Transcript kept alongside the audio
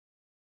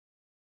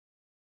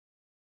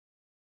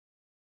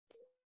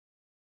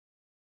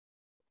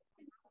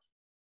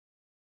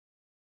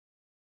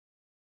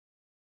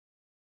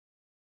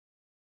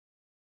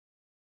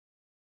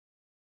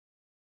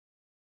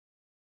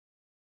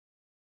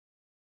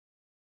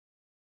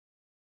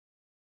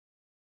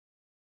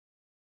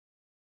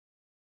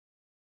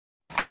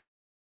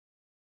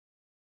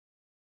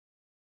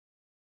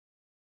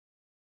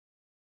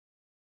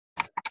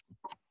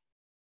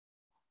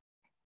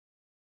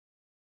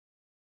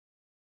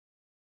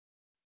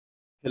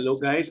Hello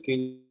guys,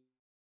 can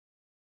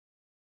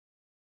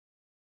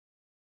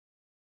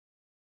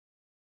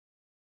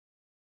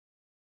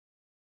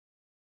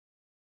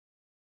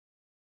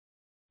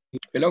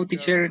Hello,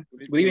 teacher.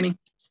 Good evening.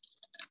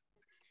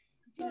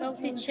 Hello,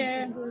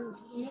 teacher.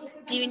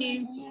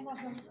 Evening.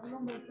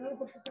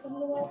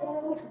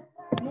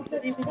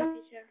 Good evening,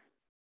 teacher.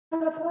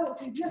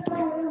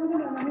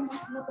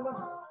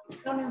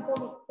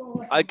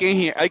 I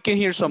can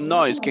hear some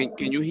noise.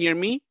 Can you hear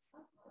me?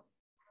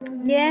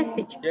 Yes,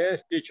 teacher.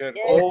 Yes, teacher.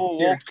 Yes,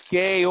 Oh,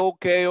 teacher.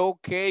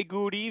 okay.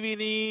 Good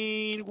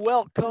evening.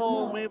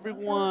 Welcome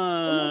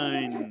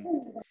everyone.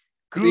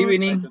 Good Good Thank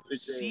evening. you, to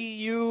teacher. see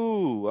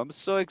you. I'm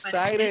so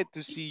excited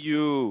to see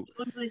you.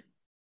 Tell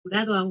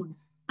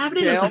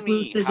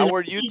me, how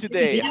are you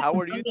today? How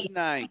are you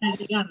tonight?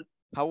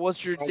 How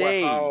was your ¿Cómo ha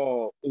day?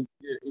 estado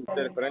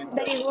interferencia?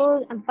 Very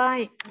good. I'm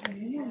fine.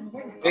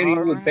 Very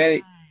All good.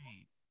 Very. right.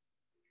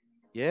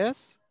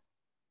 Yes?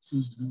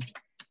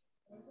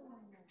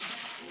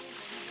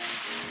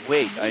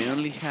 Wait, I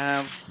only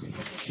have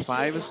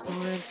 5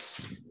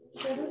 students.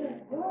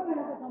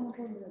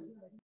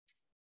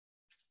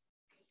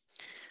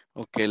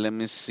 Okay, let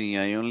me see.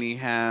 I only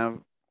have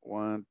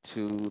 1,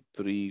 2,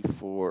 3,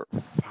 4,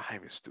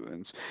 5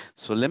 students.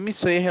 So let me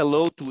say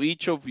hello to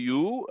each of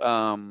you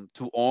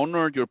to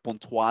honor your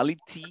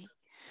punctuality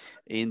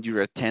and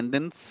your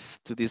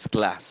attendance to this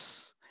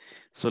class.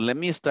 So let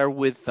me start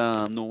with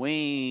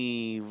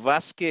Noe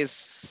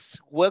Vasquez.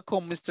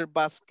 Welcome, Mr.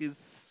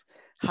 Vasquez.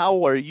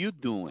 How are you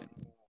doing?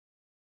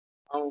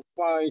 I'm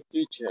fine,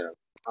 teacher.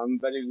 I'm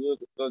very good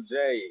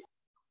today.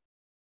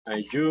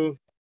 And you?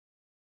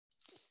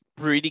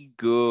 Pretty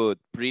good,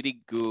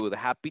 pretty good.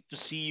 Happy to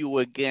see you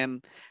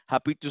again.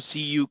 Happy to see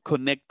you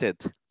connected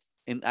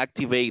and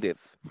activated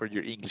for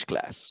your English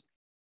class.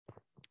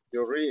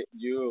 You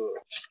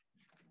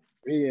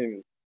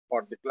reading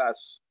for the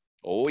class.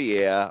 Oh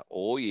yeah,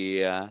 oh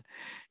yeah.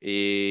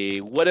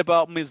 What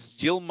about Miss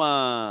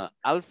Gilma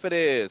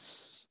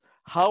Alferez?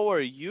 How are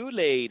you,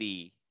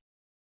 lady?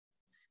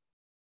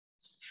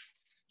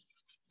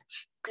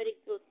 Very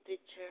good,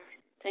 teacher.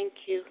 Thank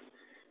you.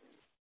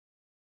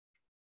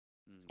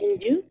 And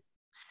Okay. you?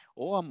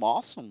 Oh, I'm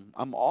awesome.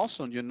 I'm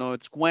awesome. You know,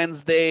 it's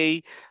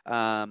Wednesday,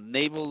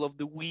 navel of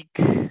the week.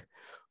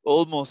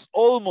 Almost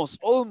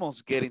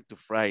getting to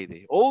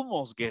Friday.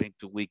 Almost getting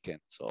to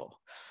weekend. So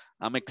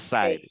I'm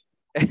excited.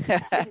 Okay.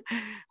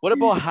 What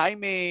about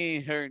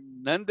Jaime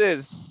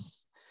Hernandez?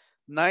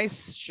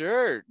 Nice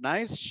shirt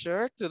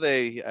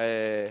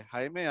today.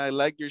 Jaime, I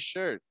like your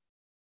shirt.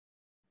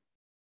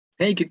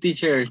 Thank you,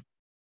 teacher.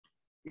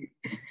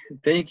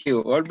 Thank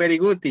you. All very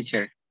good,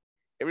 teacher.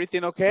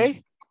 Everything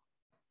okay?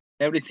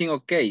 Everything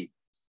okay.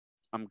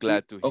 I'm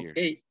glad to hear.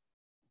 Okay.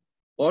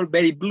 All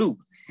very blue.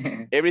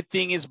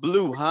 Everything is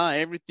blue, huh?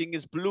 Everything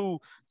is blue,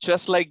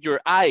 just like your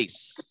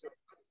eyes.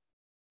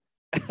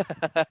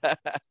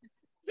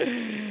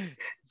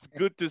 It's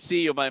good to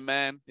see you, my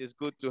man. It's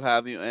good to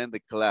have you in the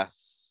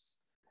class.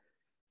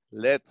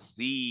 Let's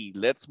see.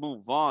 Let's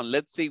move on.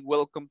 Let's say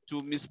welcome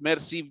to Miss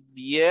Mercy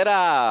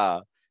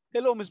Vieira.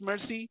 Hello, Miss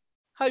Mercy.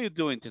 How you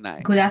doing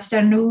tonight? Good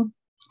afternoon.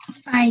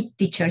 Fine,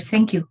 teacher.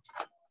 Thank you.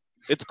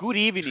 It's good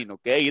evening,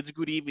 okay? It's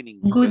good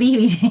evening. Good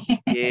evening.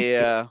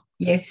 Yeah.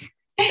 Yes.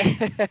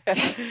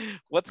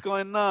 What's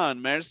going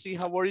on, Mercy?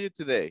 How are you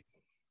today?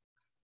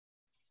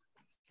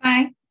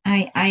 Fine.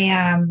 I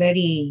am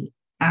very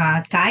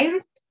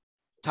tired.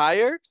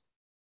 Tired?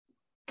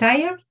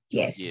 Tired?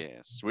 Yes.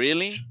 Yes.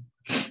 Really?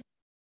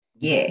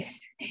 Yes.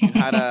 You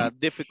had a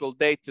difficult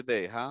day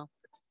today, huh?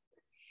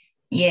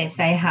 Yes,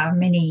 I have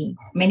many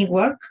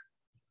work.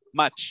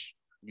 Much.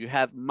 You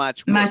had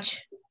much work.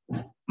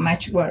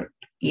 Much work.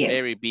 Yes.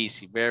 Very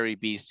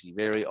busy,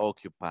 very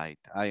occupied.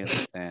 I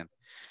understand.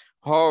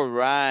 All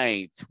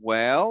right.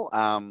 Well,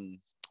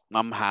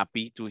 I'm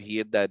happy to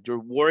hear that you're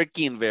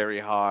working very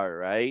hard,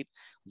 right?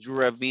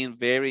 You are being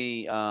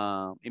very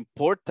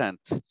important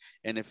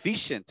and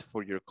efficient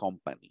for your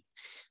company.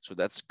 So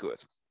that's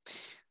good.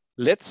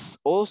 Let's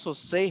also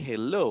say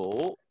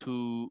hello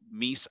to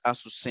Miss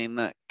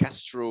Azucena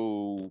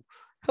Castro.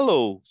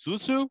 Hello,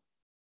 Susu.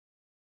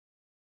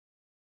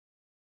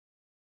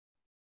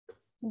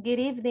 Good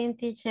evening,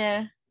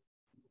 teacher.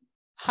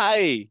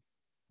 Hi.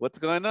 What's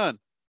going on?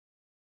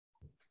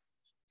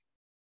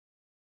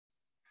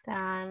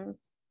 I'm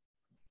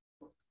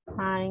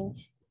fine.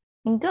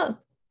 I'm good.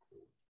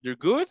 You're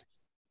good?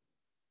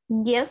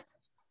 Yes.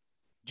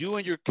 You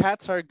and your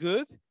cats are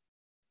good?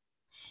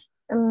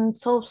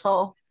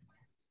 So.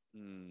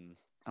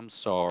 I'm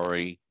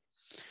sorry.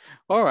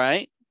 All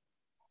right.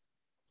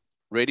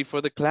 Ready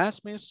for the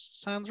class, Miss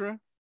Sandra?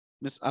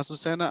 Miss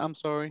Azucena, I'm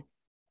sorry.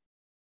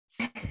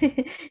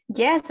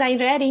 Yes, I'm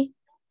ready.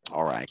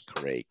 All right,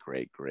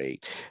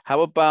 great.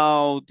 How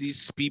about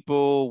these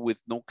people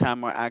with no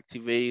camera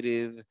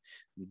activated?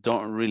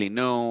 Don't really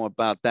know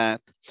about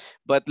that.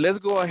 But let's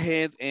go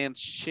ahead and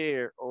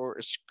share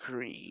our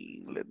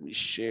screen. Let me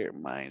share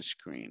my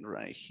screen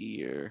right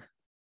here.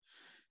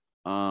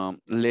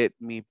 Let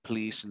me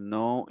please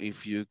know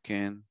if you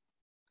can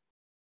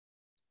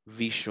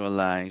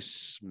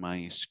visualize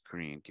my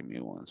screen. Give me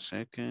 1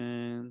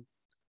 second.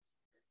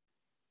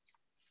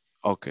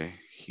 Okay,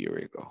 here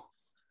we go.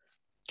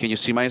 Can you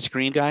see my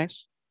screen,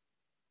 guys?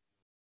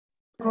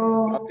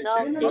 No,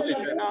 teacher. No,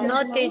 teacher.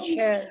 No,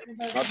 teacher.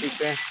 No,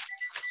 teacher.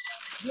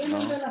 No?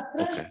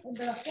 Okay.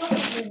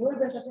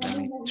 Let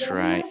me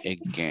try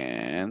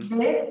again.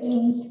 Let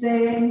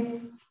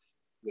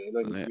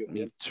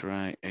me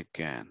try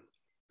again.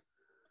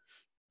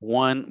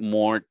 One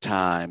more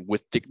time.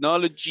 With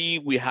technology,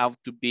 we have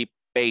to be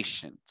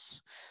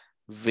patient.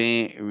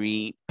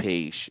 Very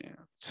patient.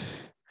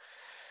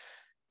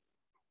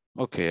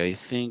 Okay, I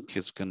think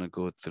it's gonna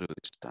go through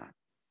this time.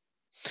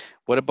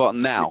 What about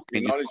now?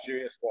 Can you?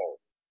 Technology is false.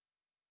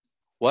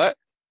 What?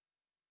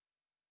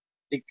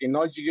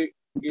 Technology is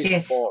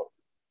Yes. false.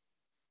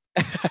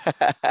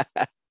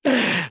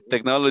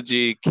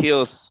 Technology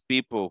kills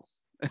people.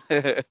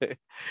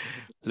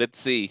 Let's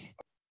see.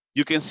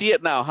 You can see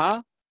it now,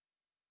 huh?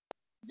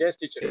 Yes,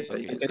 teacher.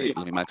 Okay, great.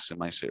 Let me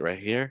maximize it right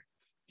here.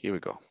 Here we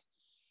go.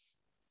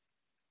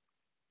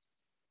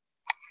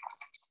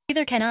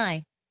 Neither can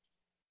I.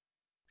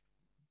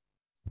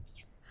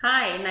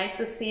 Hi, nice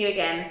to see you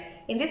again.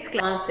 In this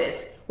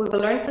classes, we will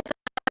learn to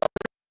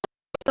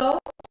so,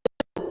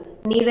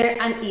 neither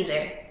and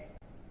either.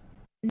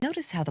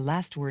 Notice how the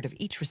last word of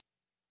each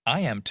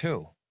I am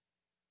too.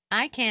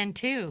 I can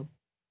too.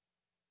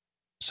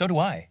 So do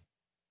I.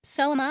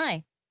 So am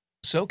I.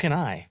 So can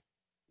I.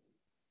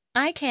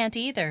 I can't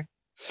either.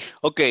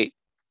 Okay,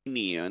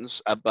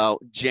 opinions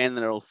about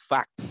general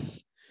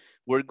facts.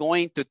 We're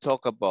going to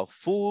talk about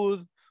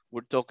food.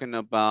 We're talking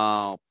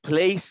about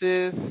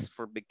places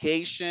for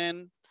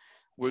vacation.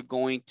 We're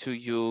going to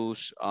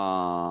use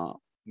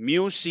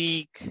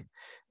music,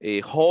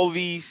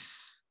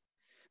 hobbies,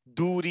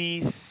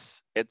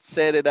 duties,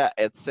 etc.,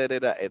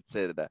 etc.,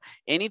 etc.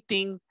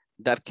 Anything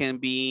that can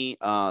be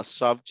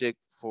subject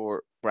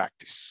for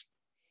practice.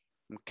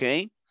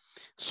 Okay,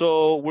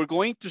 so we're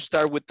going to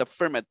start with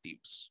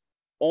affirmatives.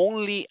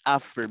 Only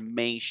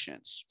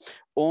affirmations.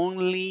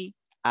 Only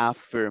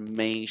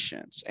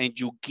affirmations. And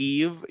you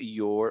give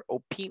your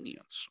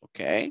opinions.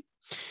 Okay.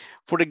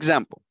 For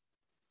example,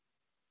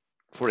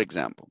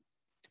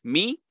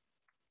 me,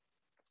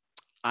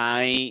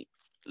 I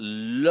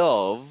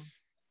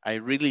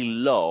really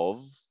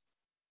love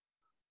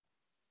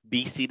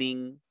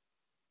visiting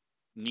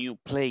new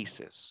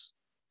places.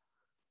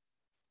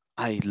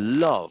 I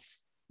love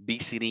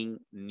visiting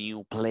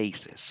new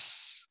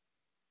places.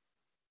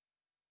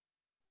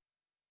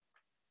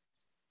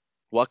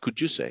 What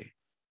could you say?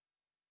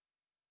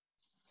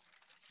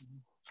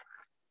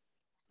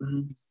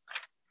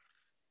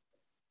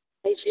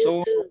 I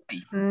So, do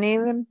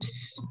Neither.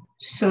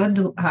 So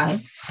do I.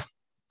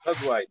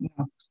 That's right.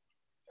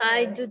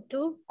 I do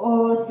too.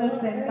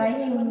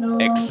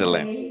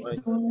 Excellent.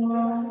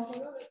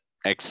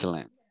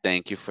 Excellent.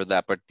 Thank you for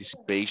that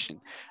participation.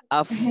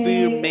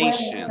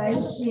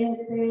 Affirmations.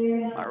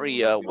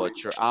 Maria,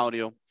 what's your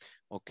audio?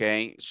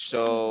 Okay,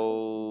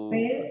 so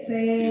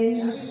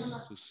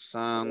it's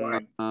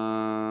Susana,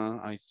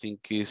 I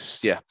think is,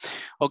 yeah.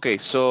 Okay,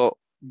 so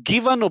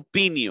give an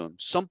opinion,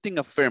 something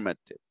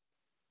affirmative.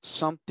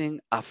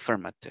 Something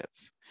affirmative.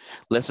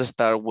 Let's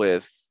start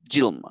with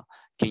Gilma.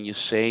 Can you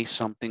say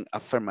something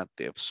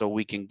affirmative so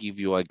we can give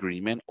you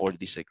agreement or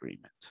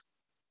disagreement?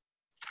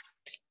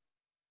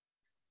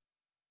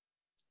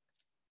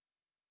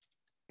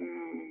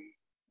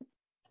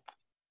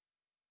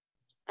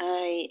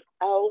 I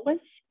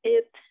always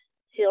eat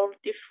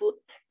healthy food.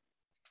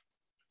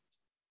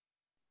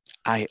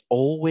 I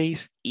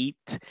always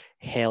eat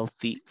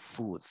healthy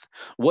food.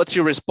 What's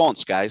your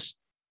response, guys?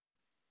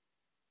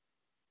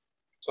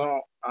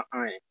 So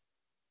I.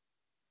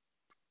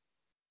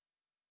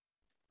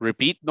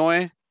 Repeat,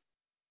 Noe.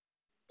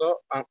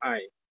 So am I.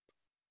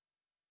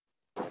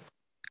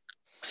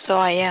 So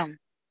I am.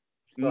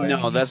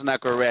 No, that's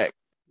not correct.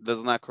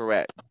 That's not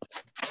correct.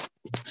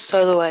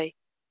 So do I.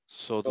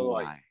 So do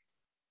I.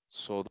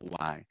 So do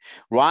I.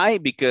 Why?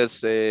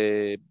 Because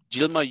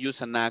Gilma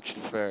used an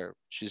action verb.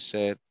 She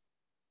said,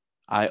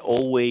 I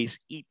always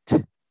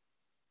eat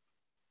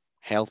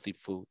healthy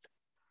food.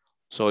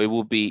 So it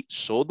will be,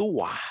 so do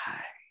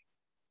I.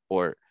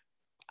 Or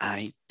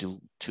I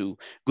do too.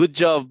 Good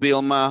job,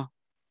 Vilma.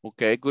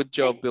 Okay, good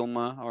job,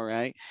 Vilma. All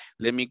right.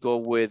 Let me go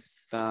with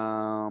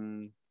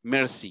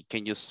Mercy.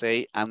 Can you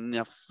say an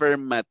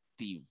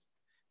affirmative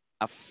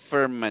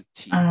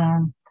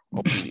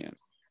opinion?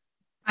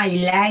 I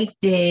like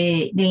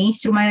the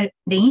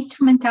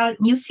instrumental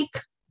music.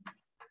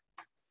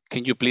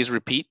 Can you please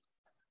repeat?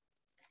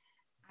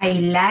 I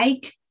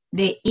like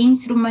the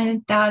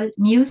instrumental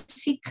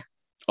music.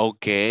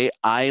 Okay,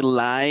 I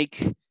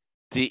like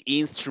the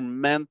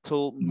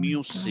instrumental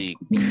music.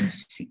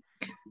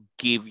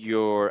 Give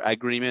your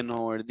agreement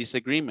or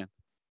disagreement.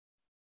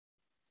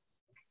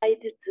 I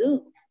do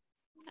too.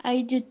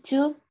 I do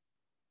too.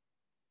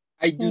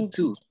 I do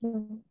too.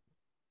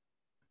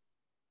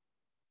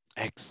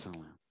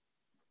 Excellent.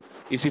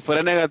 Y si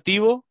fuera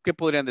negativo, ¿qué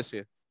podrían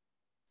decir?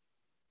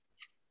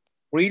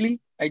 Really?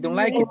 I don't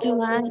like it.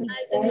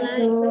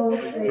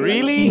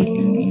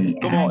 Really?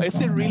 Como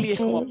ese really es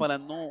como Okay. para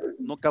no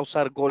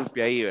causar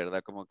golpe ahí,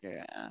 ¿verdad? Como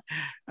que,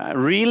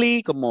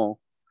 really, como,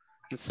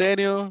 ¿en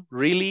serio?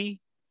 Really?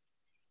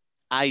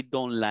 I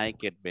don't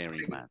like it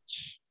very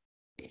much.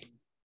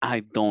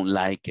 I don't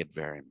like it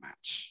very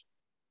much.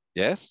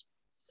 Yes?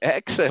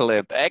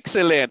 Excellent,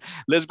 excellent.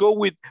 Let's go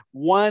with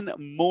one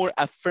more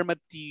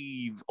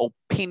affirmative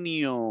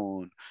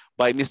opinion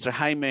by Mr.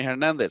 Jaime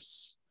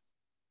Hernandez.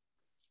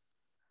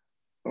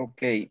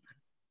 Okay.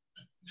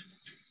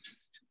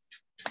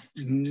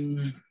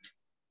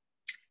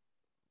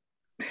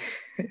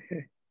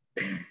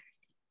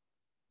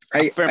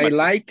 I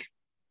like,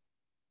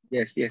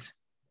 yes.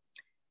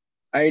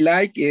 I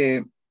like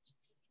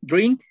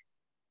drink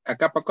a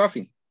cup of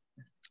coffee.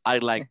 I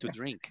like to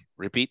drink.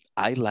 Repeat,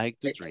 I like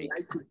to drink.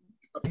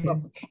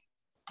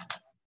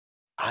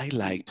 I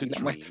like to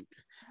drink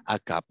a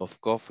cup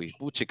of coffee.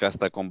 Puchica,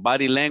 hasta con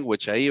body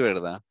language ahí,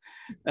 ¿verdad?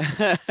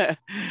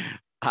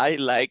 I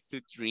like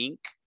to drink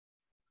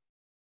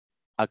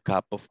a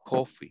cup of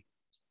coffee.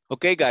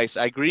 Okay, guys,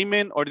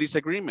 agreement or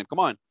disagreement? Come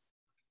on.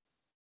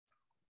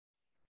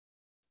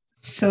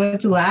 So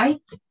do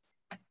I.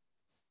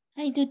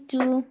 I do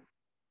too.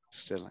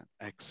 Excellent,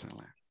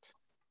 excellent.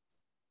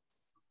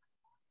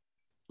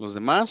 ¿Los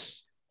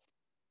demás?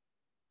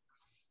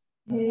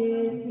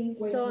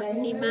 So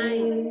am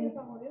I.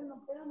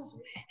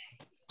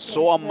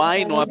 So am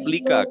I no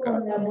aplica acá.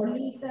 No.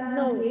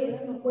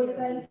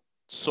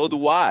 So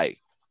do I.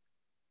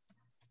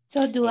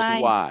 So do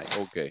I.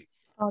 Okay.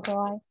 So do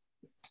I.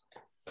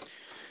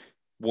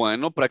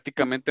 Bueno,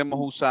 prácticamente hemos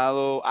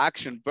usado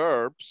action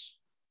verbs.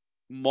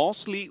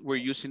 Mostly we're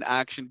using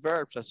action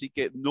verbs, así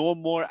que no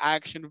more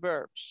action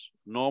verbs.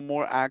 No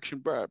more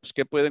action verbs.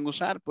 ¿Qué pueden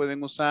usar?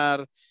 Pueden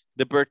usar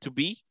the verb to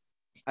be.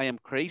 I am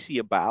crazy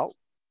about.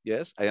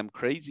 Yes, I am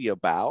crazy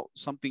about.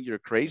 Something you're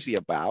crazy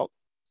about.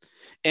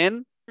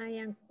 And I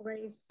am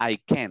crazy. I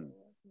can.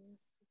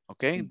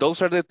 Okay,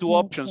 those are the two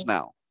options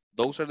now.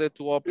 Those are the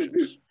two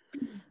options.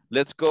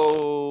 Let's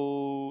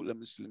go. Let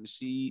me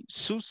see.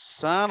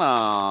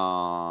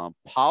 Susana,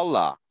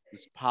 Paula.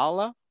 Miss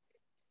Paula,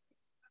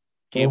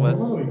 give us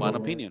one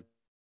opinion.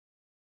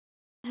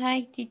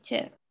 Hi,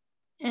 teacher.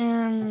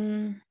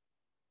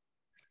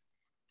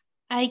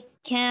 I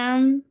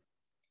can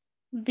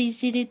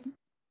visit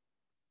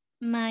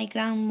my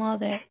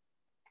grandmother.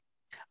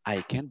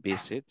 I can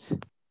visit.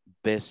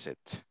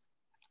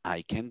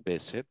 I can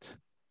visit.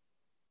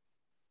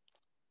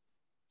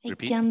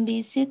 Repeat. I can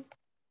visit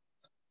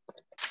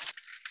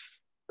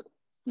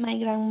my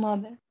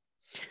grandmother.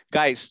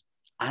 Guys,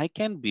 I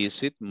can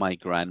visit my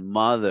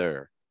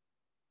grandmother.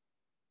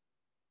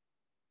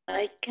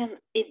 I can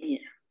eat here.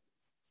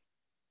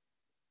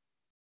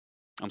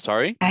 I'm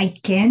sorry? I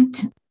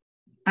can't.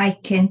 I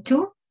can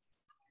too.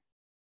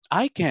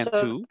 I can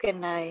So too.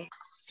 can I.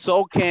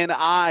 So can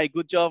I.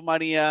 Good job,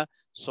 Maria.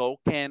 So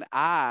can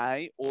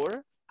I,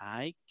 or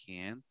I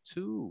can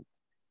too.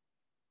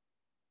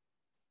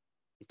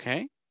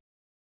 Okay?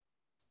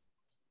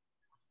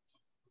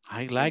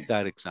 I like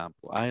that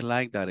example. I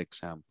like that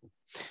example.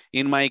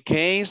 In my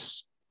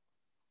case,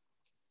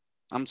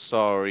 I'm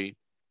sorry.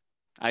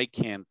 I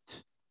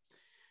can't,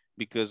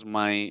 because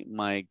my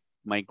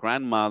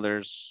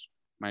grandfathers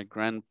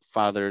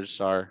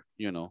are,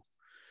 you know,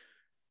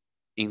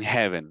 in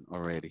heaven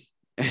already.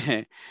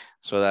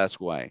 So that's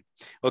why.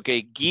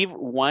 Okay, give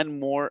one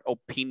more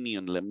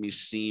opinion. Let me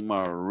see,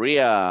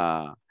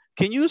 Maria.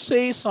 Can you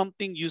say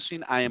something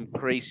using I am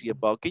crazy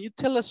about? Can you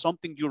tell us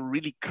something you're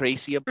really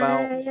crazy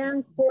about? I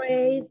am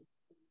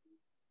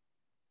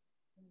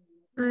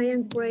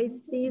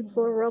crazy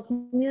for rock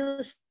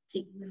music.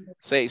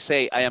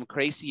 Say, I am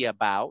crazy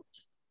about.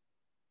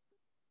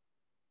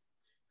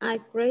 I'm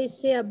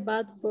crazy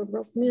about for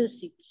rock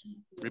music.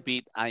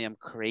 Repeat, I am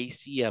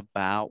crazy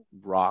about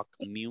rock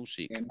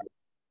music.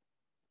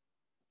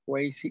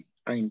 Crazy.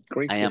 I am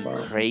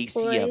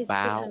crazy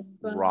about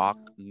rock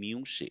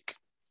music.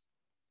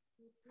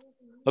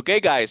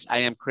 Okay, guys, I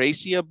am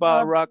crazy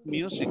about rock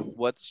music.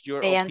 What's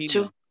your I am opinion?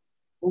 too.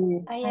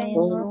 I am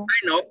too.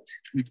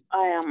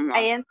 I am not. I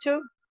am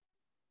too.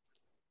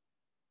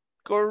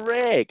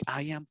 Correct.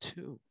 I am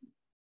too.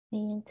 I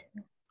am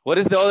too. What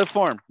is the other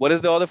form? What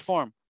is the other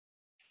form?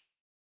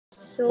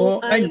 So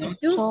I do.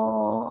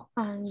 So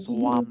am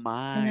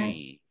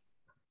I.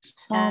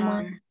 So am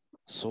I.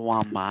 So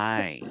am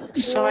I.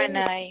 So am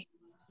I.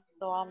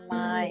 So am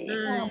I.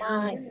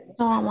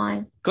 So am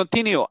I.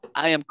 Continue.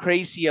 I am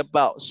crazy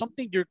about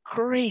something you're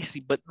crazy,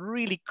 but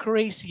really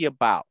crazy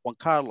about. Juan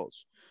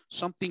Carlos,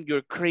 something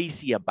you're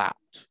crazy about.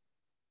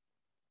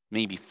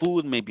 Maybe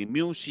food, maybe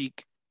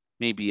music,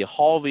 maybe a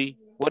hobby.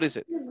 What is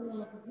it? I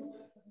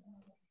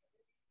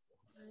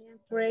am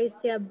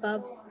crazy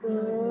about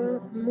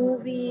for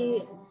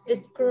movie.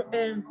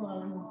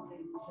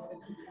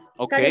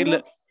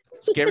 Okay,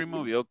 scary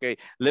movie. Okay,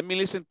 let me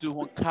listen to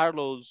Juan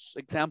Carlos'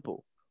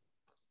 example.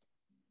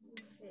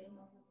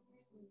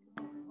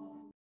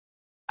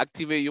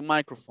 Activate your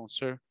microphone,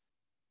 sir.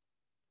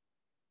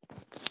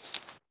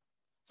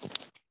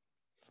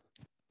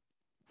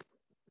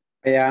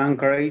 I am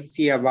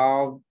crazy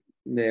about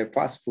the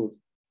fast food.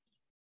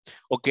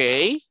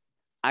 Okay.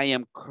 I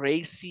am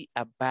crazy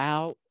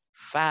about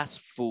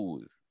fast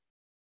food.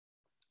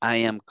 I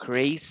am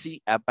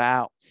crazy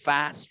about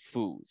fast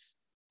food.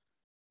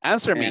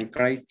 Answer me. I am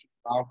crazy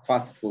about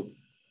fast food.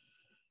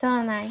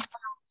 Don't I?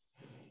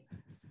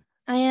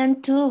 I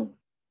am too.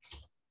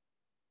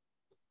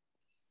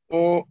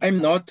 Oh, I'm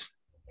not.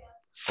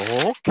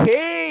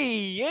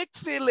 Okay,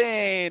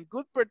 excellent.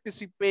 Good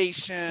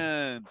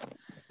participation.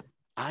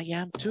 I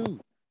am too.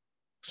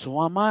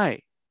 So am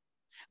I.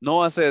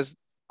 Noah says,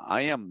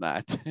 I am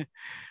not.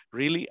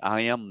 Really,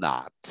 I am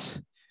not.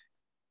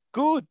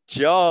 Good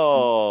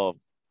job.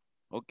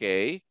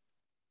 Okay.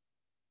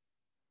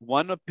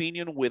 One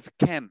opinion with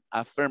can,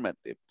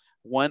 affirmative.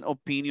 One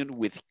opinion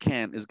with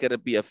can is going to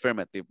be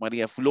affirmative.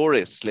 Maria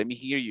Flores, let me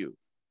hear you.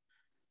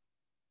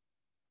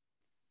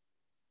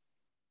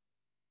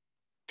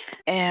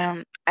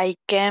 I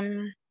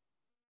can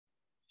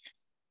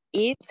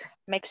eat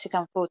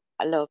Mexican food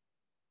a lot.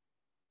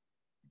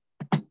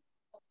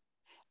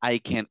 I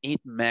can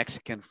eat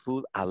Mexican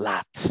food a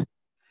lot.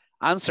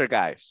 Answer,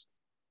 guys.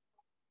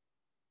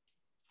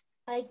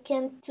 I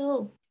can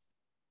too.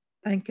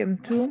 I can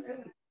too.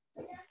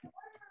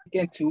 I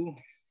can too.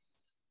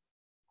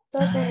 So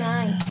can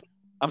I.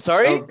 I'm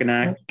sorry? So can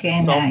I.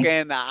 So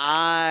can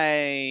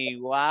I.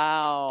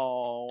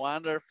 Wow.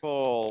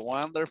 Wonderful.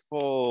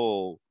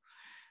 Wonderful.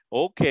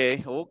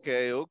 Okay.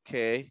 Okay.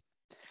 Okay.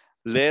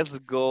 Let's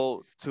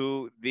go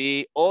to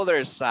the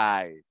other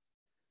side.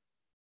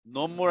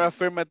 No more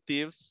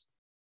affirmatives.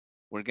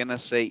 We're going to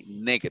say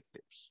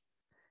negatives.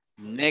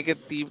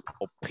 Negative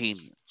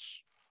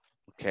opinions.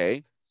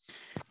 Okay.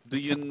 Do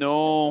you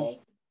know?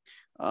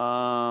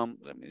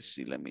 Let me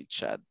see. Let me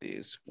chat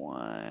this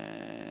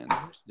one.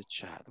 Where's the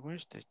chat?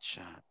 Where's the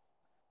chat?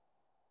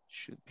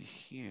 Should be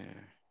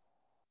here.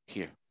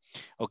 Here.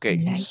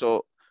 Okay.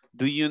 So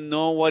do you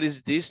know what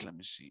is this? Let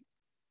me see.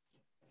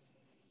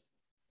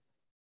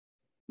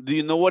 Do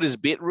you know what is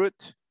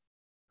beetroot?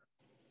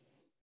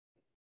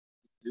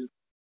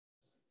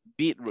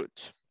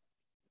 Beetroot.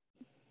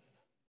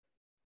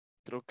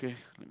 Creo que,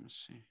 let me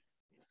see.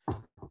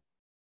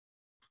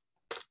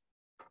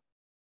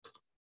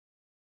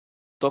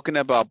 Talking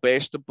about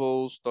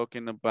vegetables,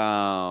 talking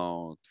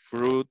about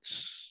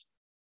fruits.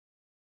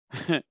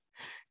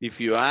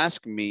 If you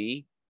ask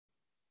me,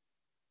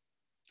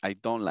 I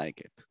don't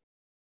like it.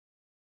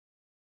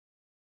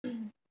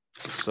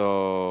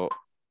 So,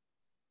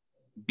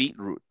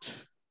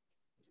 beetroot.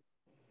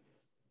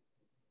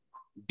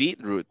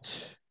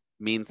 Beetroot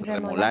means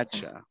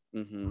remolacha.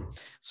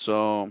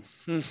 So,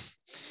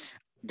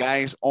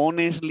 guys,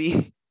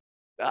 honestly,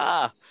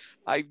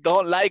 I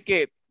don't like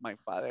it. My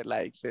father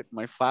likes it.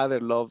 My father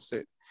loves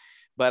it.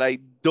 But I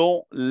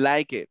don't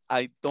like it.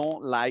 I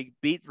don't like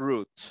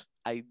beetroot.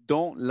 I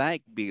don't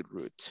like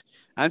beetroot.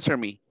 Answer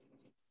me.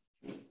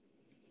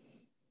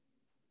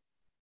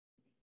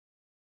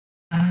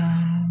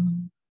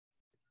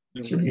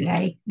 You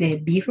like the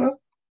beetroot?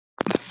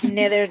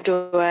 Neither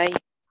do I.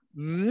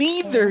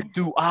 Neither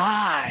do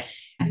I.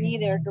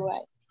 Neither do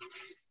I.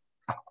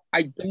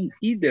 I don't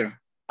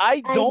either. I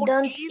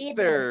don't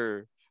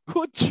either.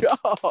 Good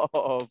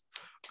job.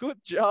 Good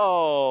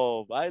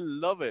job. I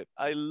love it.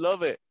 I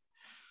love it.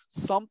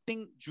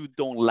 Something you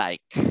don't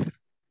like.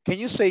 Can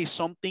you say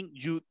something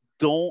you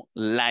don't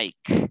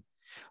like?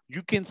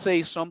 You can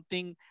say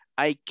something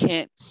I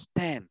can't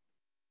stand.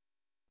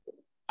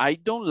 I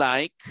don't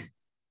like.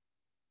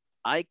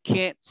 I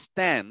can't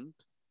stand.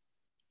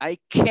 I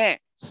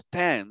can't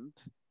stand.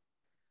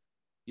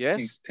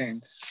 Yes?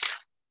 Stand.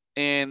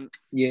 And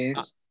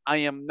yes. I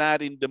am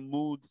not in the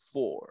mood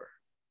for.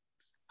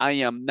 I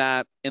am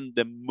not in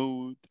the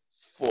mood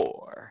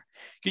for.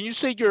 Can you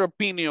say your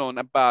opinion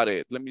about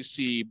it? Let me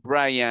see.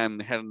 Brian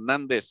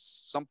Hernandez,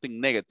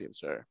 something negative,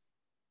 sir.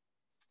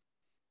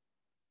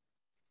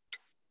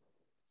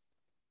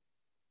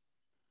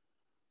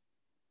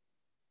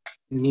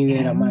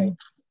 Neither am I.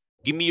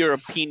 Give me your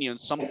opinion,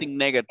 something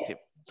negative,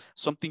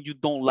 something you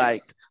don't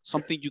like,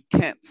 something you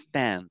can't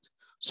stand,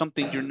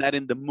 something you're not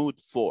in the mood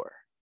for.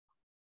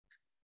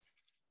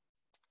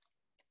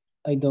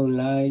 I don't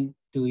like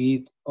to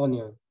eat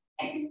onion.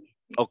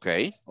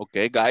 Okay,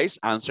 okay, guys,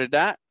 answer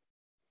that.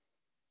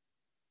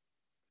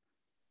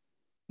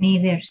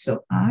 Neither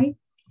so I.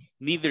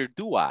 Neither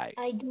do I.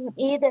 I don't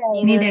either.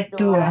 Neither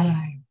do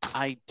I.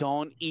 I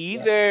don't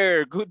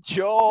either. Good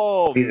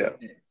job. Either.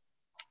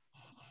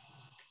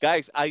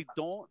 Guys, I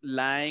don't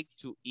like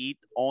to eat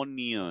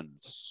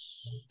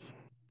onions.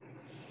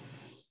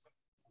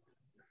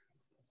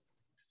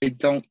 I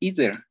don't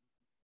either.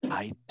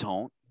 I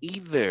don't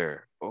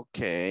either.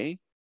 Okay.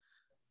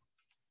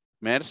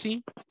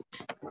 Mercy?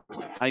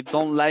 I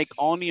don't like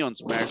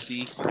onions,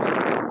 Mercy.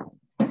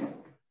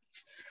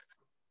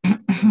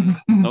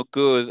 No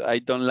good. I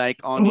don't like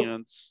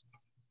onions.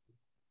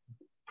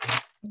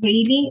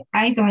 Really?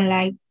 I don't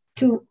like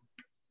to.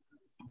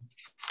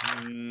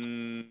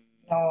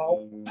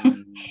 No.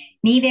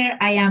 Neither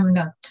I am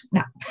not.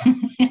 No.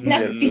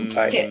 Not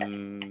teacher.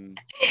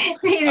 A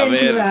Neither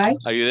ver, do I.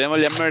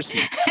 ayudémosle a Mercy.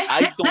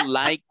 I don't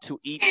like to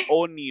eat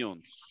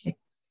onions.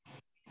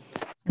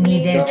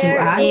 Neither do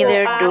I.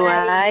 Neither do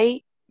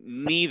I.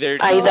 Neither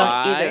do I don't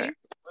I. either.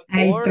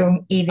 I Or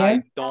don't either.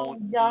 I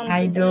don't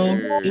I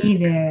don't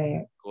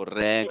either. I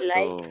Correcto.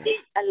 like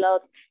it a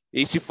lot.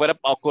 Y si fuera,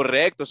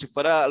 correcto, si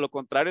fuera lo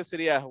contrario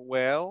sería,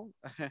 well,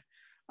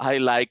 I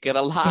like it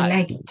a lot. I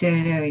like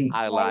to.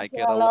 I like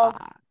it a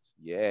lot.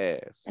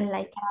 Yes. I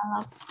like it a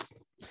lot.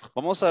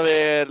 Vamos a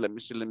ver, let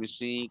me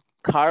see.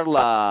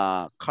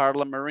 Carla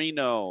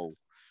Marino,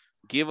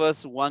 give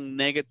us one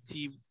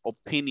negative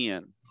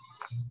opinion.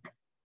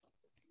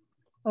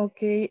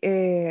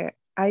 Okay,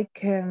 I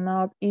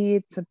cannot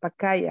eat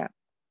papaya.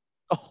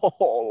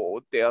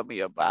 Oh, tell me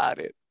about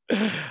it.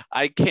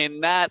 I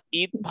cannot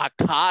eat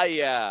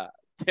papaya.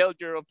 Tell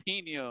your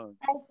opinion.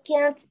 I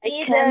can't I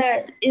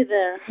can't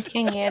either. I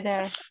can't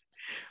either.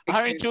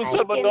 Aren't you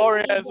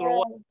Salvadorians or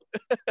what?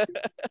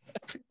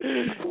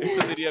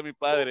 Eso diría mi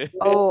padre.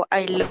 Oh,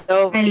 I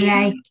love I it.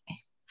 like.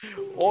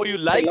 Oh, you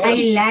like I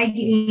it?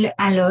 like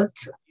a lot.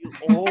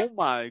 Oh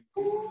my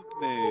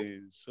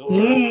goodness. Oh,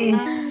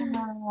 Yes.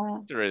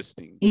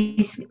 interesting.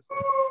 It's,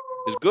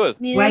 It's good.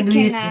 what do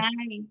you say?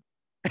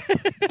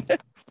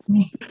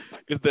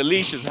 It's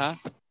delicious, huh?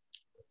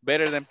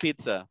 Better than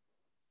pizza.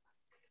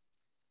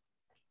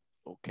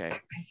 Okay.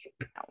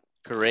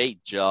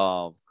 Great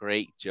job.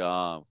 Great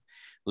job.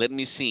 Let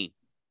me see.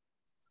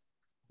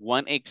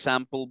 One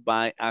example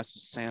by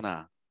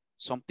Azucena.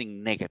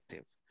 Something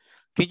negative.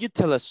 Can you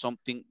tell us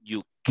something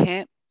you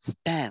can't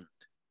stand?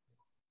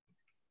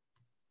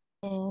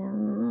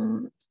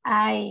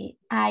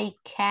 I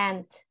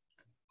can't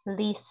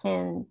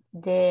listen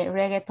the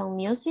reggaeton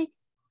music.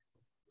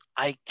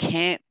 I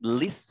can't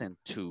listen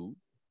to.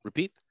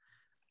 Repeat.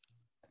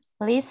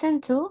 Listen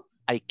to.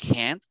 I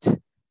can't.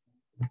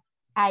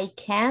 I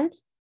can't.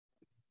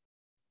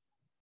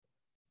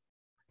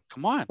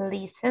 Come on.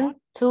 Listen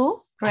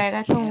to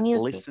reggaeton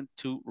music. Listen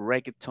to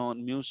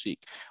reggaeton music.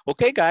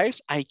 Okay,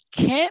 guys, I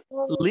can't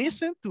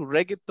listen to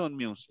reggaeton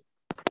music.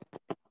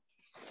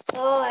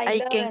 Oh, I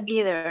can't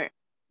either.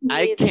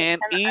 I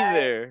can't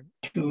either.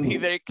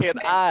 Neither can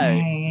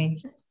I.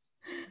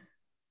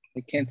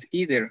 I can't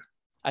either.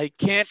 I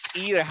can't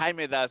either.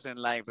 Jaime doesn't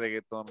like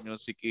reggaeton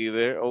music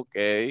either.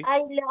 Okay. I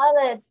love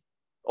it.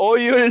 Oh,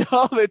 you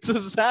love it.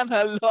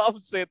 Susanna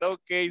loves it.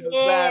 Okay,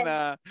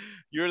 Susanna,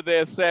 you're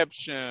the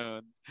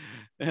exception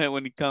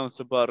when it comes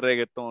about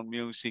reggaeton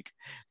music.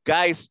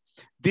 Guys,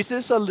 this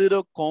is a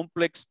little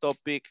complex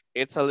topic.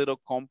 It's a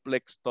little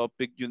complex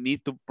topic. You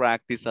need to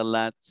practice a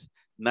lot,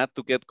 not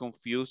to get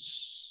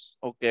confused,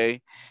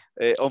 okay?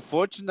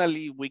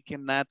 Unfortunately, we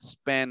cannot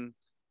spend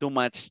too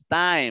much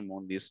time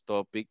on this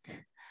topic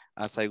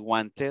as I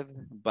wanted,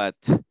 but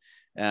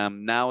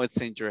now it's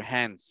in your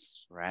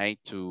hands, right?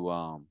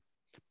 To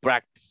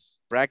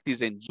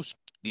practice and use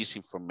this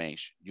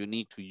information. You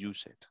need to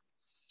use it.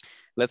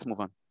 Let's move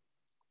on.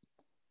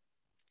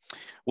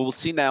 We will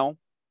see now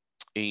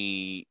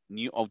a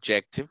new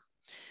objective.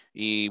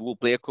 We'll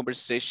play a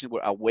conversation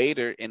where a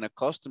waiter and a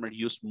customer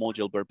use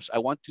modal verbs. I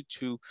want you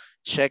to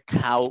check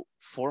how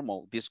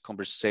formal this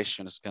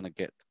conversation is gonna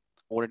get.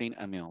 Ordering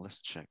a meal,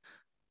 let's check.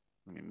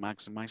 Let me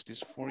maximize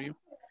this for you.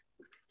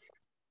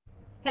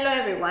 Hello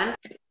everyone.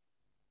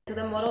 To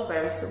the modal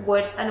verbs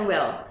would and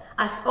will.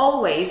 As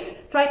always,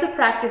 try to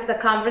practice the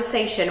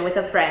conversation with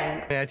a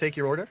friend. May I take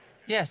your order?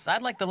 Yes,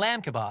 I'd like the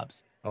lamb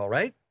kebabs. All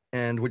right.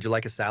 And would you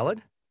like a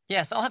salad?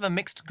 Yes, I'll have a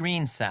mixed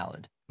green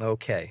salad.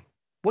 Okay.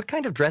 What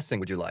kind of dressing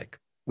would you like?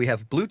 We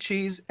have blue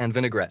cheese and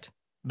vinaigrette.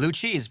 Blue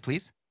cheese,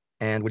 please.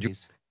 And would you...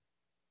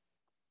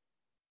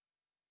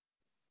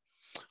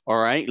 All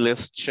right,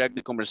 let's check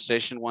the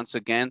conversation once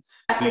again.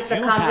 Practice the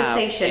Do you have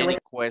conversation any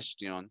with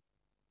question?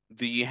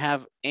 Do you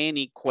have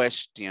any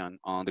question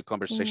on the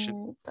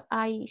conversation?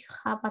 I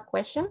have a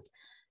question.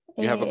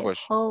 You have a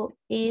question. How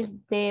is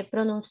the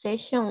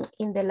pronunciation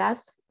in the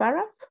last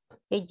paragraph?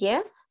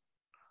 Yes,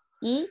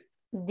 E,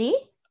 D.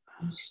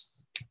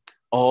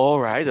 All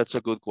right, that's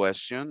a good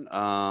question.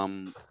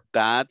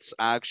 That's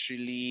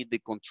actually the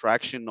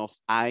contraction of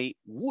I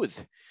would.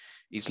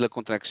 Es la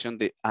contracción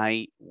de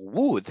I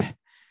would.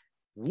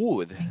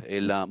 Would,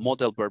 el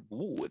modal verb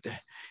would.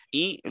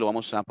 Y lo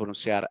vamos a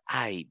pronunciar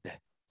I'd.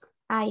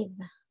 I'd.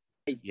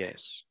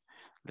 Yes.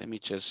 Let me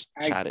just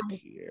chat it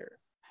here.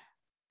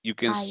 You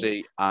can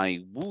say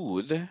I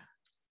would.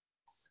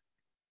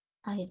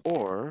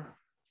 Or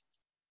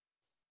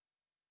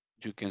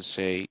you can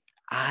say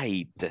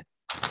I'd.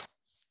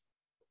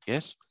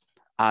 Yes.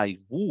 I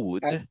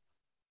would.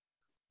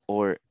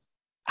 Or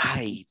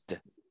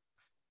I'd.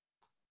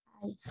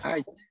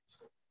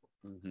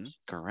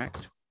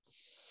 Correct.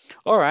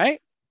 All right.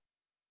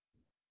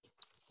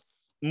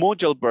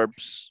 Modal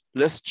verbs.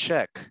 Let's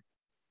check.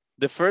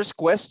 The first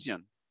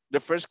question,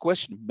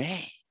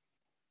 may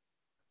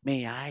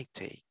I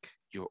take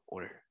your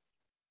order?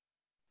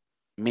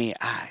 May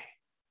I?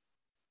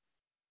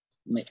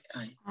 May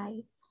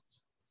I?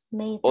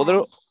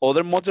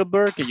 Other modal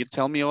verb, can you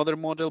tell me other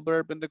modal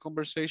verb in the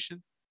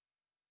conversation?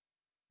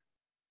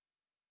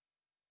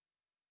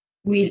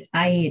 Will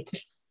I eat?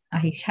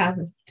 I have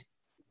it.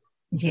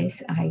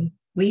 Yes, I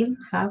will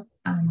have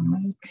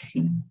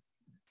amazing.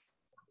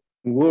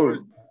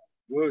 Would.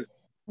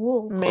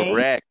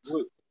 Correct.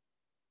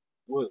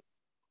 Would.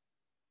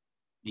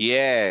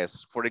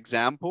 Yes. For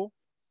example,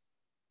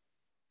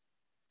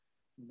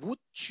 would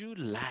you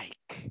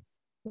like?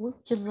 Would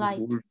you like?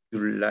 Would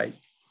you like?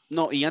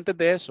 No, y antes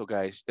de eso,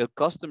 guys, el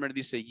customer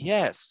dice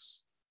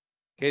yes.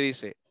 ¿Qué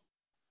dice?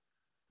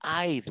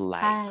 I'd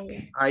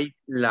like. I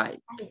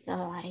like.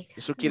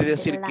 Eso quiere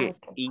decir que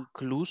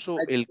incluso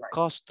el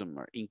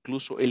customer,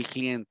 incluso el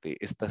cliente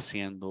está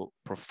siendo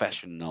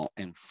professional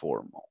and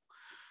formal.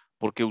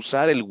 Porque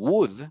usar el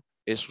would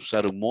es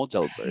usar un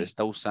modal verb.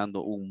 Está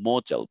usando un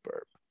modal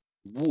verb.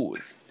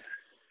 Would.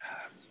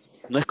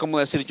 No es como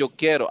decir yo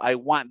quiero, I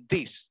want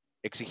this.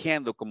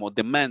 Exigiendo como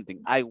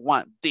demanding, I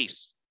want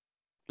this.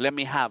 Let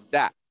me have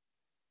that.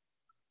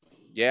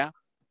 Yeah.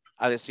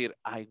 A decir,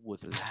 I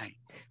would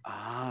like.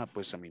 Ah,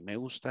 pues a mí me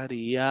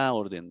gustaría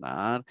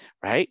ordenar,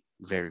 right?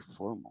 Very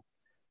formal.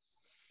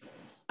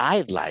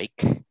 I'd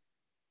like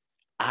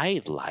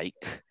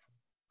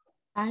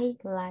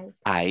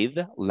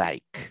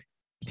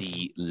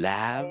the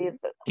lamb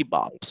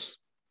kebabs.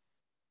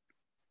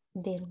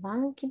 The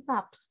lamb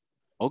kebabs.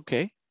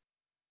 Ok.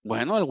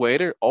 Bueno, el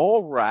waiter,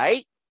 all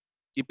right.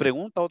 Y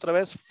pregunta otra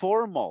vez,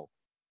 formal.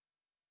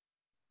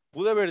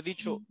 Pude haber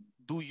dicho,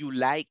 do you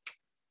like?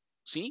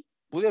 ¿Sí?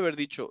 Pude haber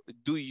dicho,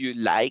 do you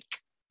like?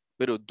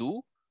 Pero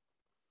do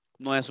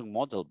no es un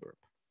modal verb.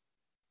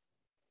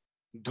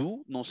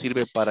 Do no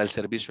sirve para el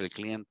servicio al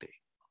cliente.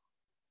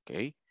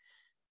 ¿Ok?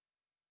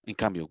 En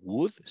cambio,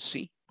 would,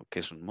 sí, porque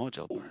es un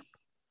modal verb.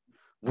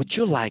 Would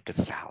you like a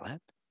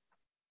salad?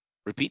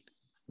 Repeat.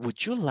 Would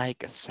you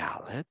like a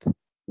salad?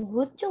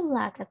 Would you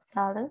like a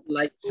salad?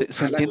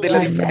 ¿Se entiende la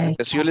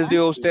diferencia? Si yo les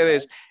digo a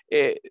ustedes,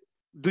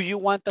 do you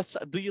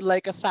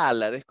like a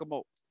salad? Es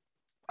como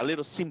a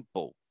little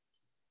simple,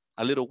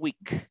 a little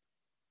weak.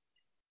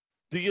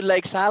 Do you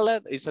like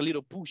salad? It's a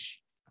little pushy.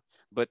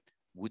 But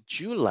would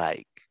you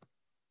like?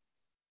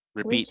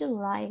 Repeat.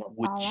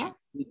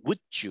 Would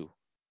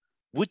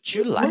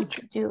you like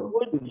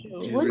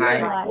a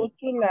salad?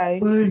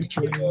 Would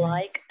you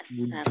like?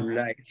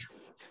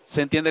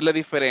 ¿Se entiende la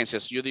diferencia?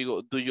 Si yo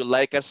digo, do you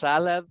like a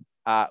salad?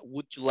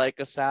 Would you like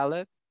a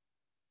salad?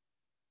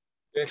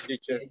 Yes,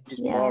 teacher. It's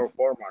more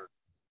formal.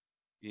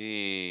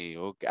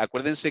 Okay.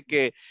 Acuérdense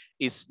que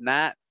it's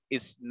not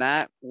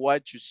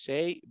what you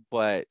say,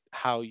 but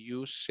how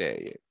you say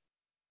it.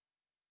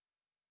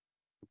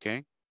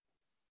 Okay.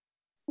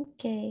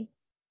 Okay.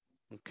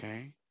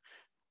 Okay.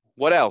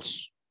 What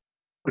else?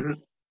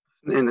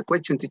 And the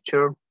question,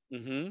 teacher.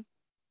 Mm-hmm.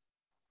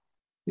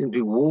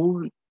 The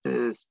would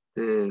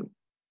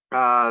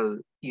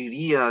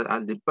iría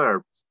al the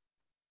verb.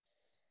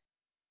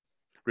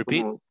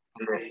 Repeat. Como,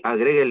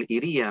 agrega el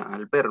iría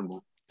al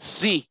verbo.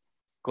 Sí,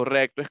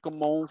 correcto. Es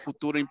como un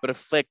futuro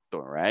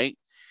imperfecto, right?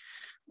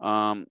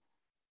 I'd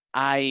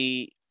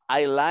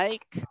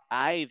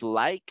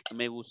like,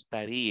 me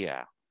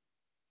gustaría.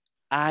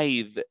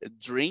 I'd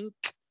drink,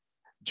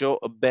 yo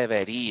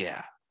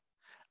bebería.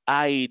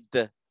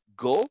 I'd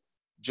go,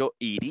 yo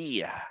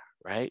iría,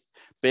 right?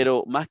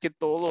 Pero más que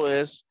todo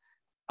es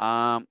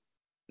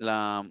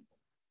la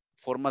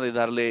forma de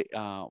darle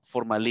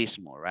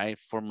formalismo, right?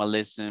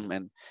 Formalism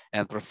and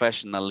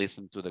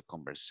professionalism to the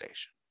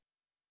conversation.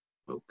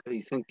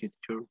 Okay, thank you,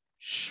 teacher.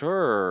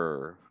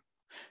 Sure.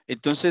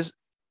 Entonces,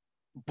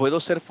 ¿puedo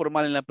ser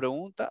formal en la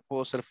pregunta?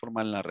 ¿Puedo ser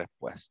formal en la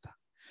respuesta?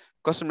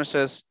 Customer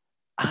says,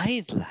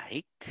 I'd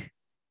like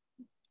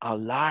a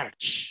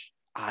large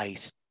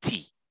iced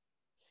tea.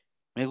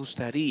 Me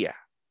gustaría,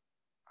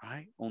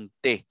 right? Un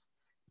té,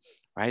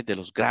 right? De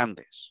los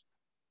grandes.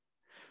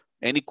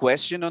 Any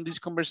question on this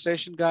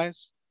conversation,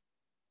 guys?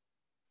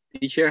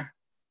 Teacher.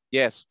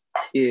 Yes.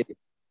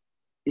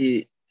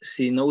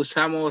 Si no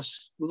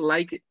usamos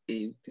like,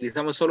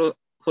 utilizamos solo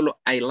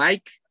I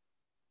like,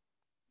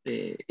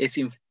 es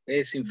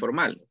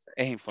informal.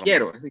 Es informal.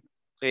 Quiero.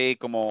 Sí,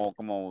 como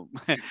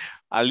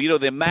a little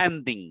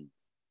demanding.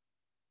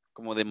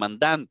 Como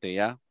demandante,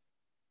 ¿ya?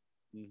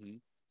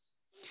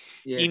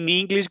 Yes. In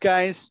English,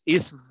 guys,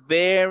 it's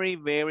very,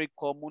 very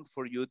common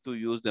for you to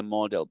use the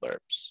modal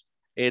verbs.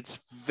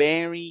 It's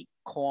very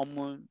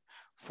common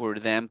for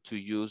them to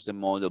use the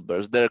modal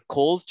verbs. Their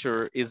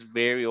culture is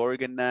very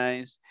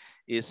organized,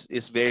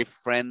 is very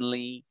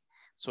friendly,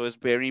 so it's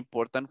very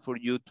important for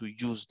you to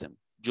use them.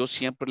 Yo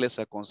siempre les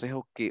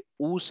aconsejo que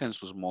usen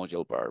sus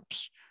modal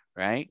verbs,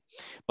 right?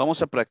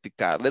 Vamos a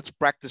practicar. Let's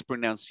practice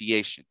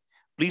pronunciation.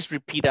 Please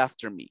repeat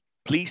after me.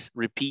 Please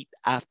repeat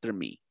after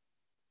me.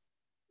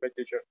 Right,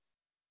 teacher.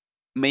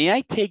 May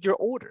I take your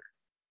order?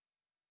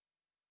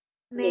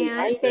 May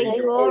I take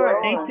your order?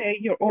 May I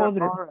take your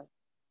order?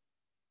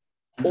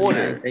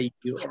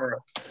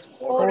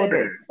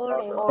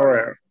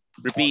 Order.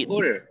 Repeat.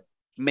 Order.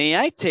 May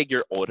I take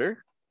your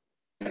order?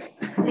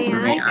 May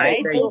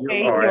I take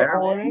your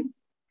order?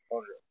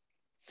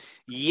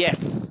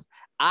 Yes,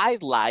 I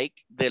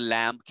like the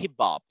lamb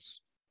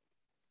kebabs.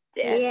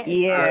 Yes,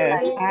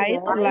 I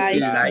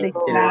like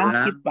the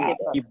lamb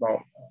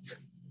kebabs.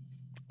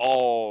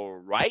 All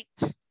right.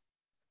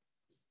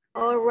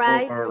 All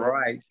right. All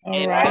right.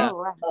 And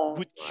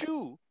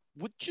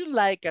would you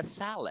like a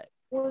salad?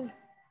 Would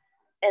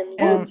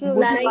you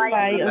like a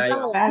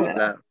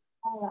salad?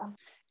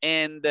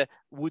 And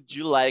would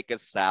you like a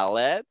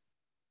salad?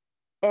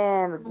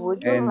 And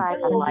would you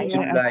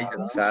like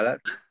a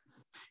salad?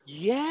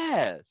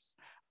 Yes,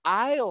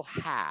 I'll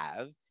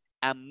have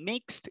a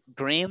mixed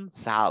green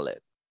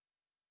salad.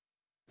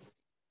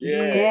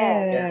 Yes.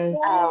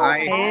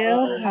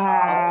 I'll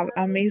have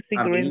a mixed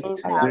green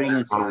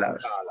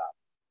salad.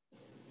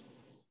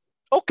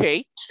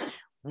 Okay,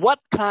 what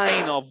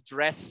kind of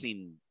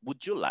dressing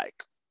would you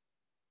like?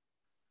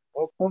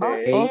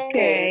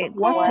 Okay,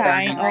 what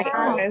kind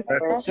of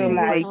dress do you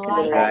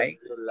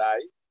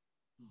like?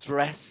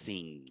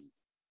 Dressing.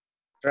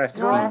 Dressing.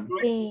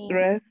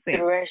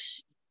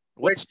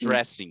 What's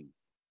dressing?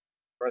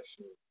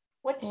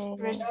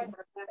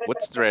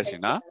 What's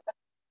dressing, huh?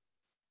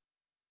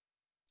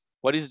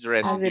 What is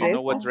dressing? Do you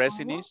know what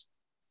dressing is?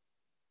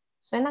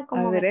 Suena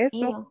como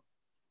Aderezo.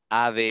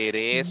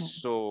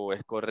 Aderezo,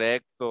 es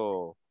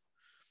correcto.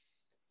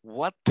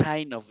 What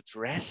kind of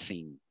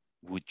dressing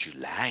would you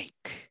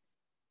like?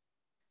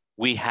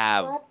 We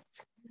have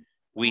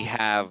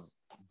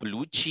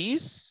blue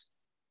cheese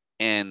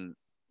and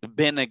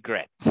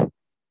vinaigrette.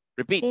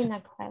 Repeat.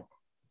 Vinaigrette.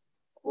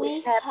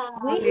 We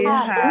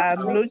have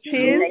blue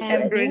cheese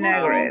and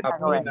vinaigrette.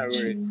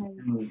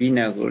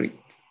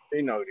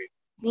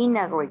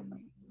 Vinaigrette.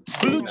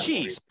 Blue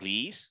cheese,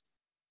 please.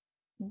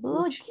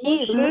 Blue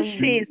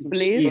cheese,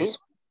 please.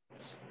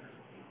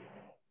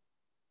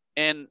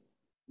 And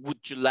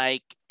would you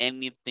like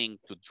anything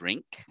to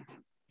drink?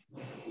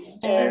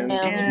 And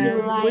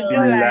would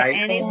you like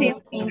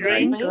anything to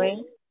drink?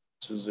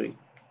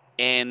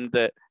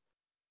 And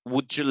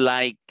would you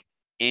like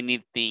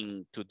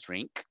anything to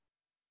drink?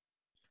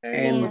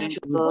 And would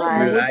you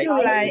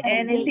like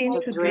anything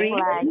to drink?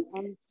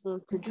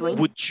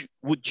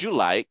 Would you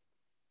like?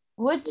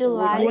 Would you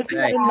like to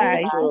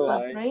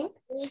drink?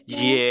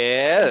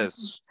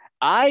 Yes,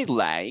 I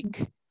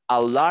like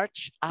a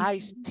large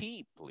iced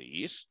tea,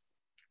 please.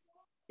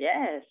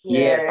 Yes.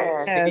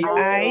 I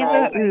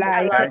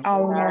like a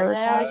large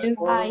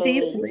iced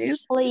tea,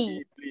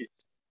 please.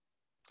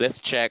 Let's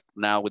check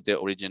now with the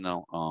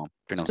original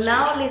pronunciation.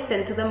 Now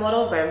listen to the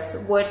modal verbs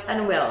would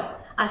and will.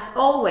 As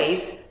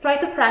always, try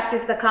to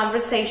practice the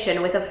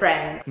conversation with a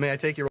friend. May I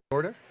take your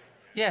order?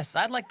 Yes,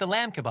 I'd like the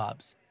lamb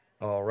kebabs.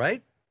 All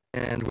right.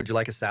 And would you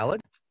like a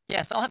salad?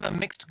 Yes, I'll have a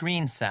mixed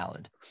green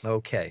salad.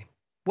 Okay.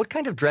 What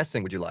kind of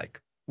dressing would you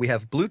like? We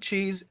have blue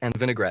cheese and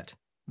vinaigrette.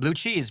 Blue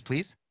cheese,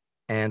 please.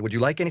 And would you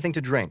like anything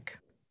to drink?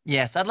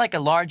 Yes, I'd like a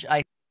large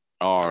ice.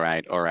 All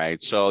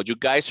right. So you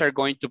guys are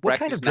going to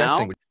practice what kind of now.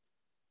 dressing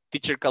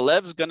Teacher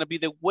Caleb is going to be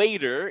the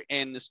waiter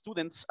and the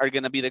students are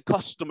going to be the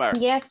customer.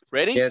 Yes.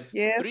 Ready? Yes.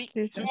 3,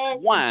 2,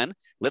 1.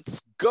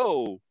 Let's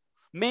go.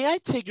 May I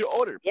take your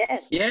order?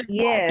 Yes. Yes.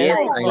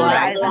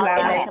 I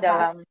like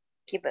the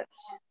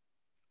kebabs.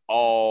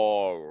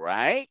 All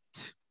right.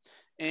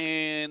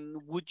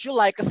 And would you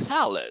like a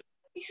salad?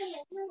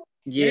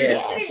 Yes.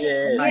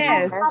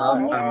 Yes.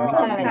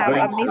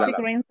 A mixed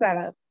green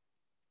salad.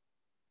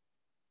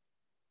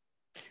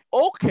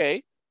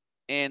 Okay.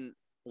 And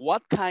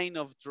what kind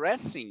of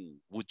dressing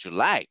would you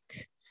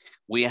like?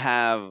 We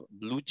have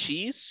blue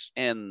cheese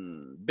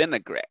and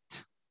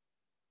vinaigrette.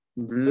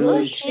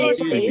 Blue cheese,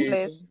 please.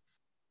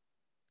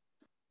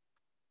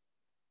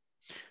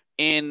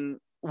 And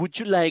would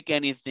you like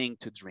anything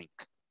to drink?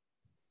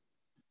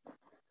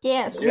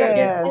 Yes.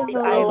 I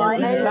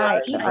like a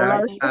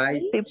large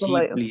iced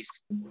tea,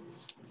 please.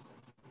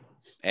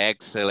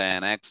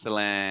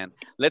 Excellent.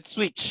 Let's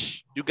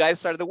switch. You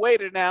guys are the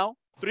waiter now.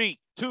 3,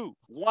 2,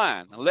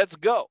 1. Let's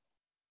go.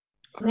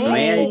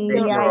 May I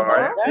take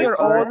your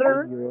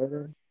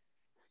order?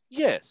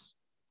 Yes,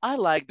 I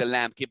like the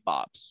lamb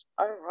kebabs.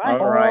 All right.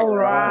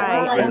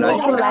 I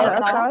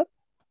like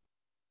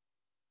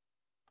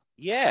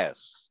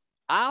Yes,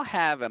 I'll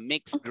have a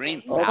mixed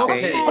green salad.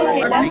 Okay.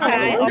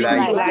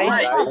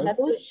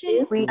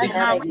 We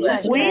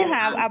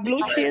have a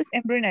blue cheese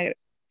and vinaigrette.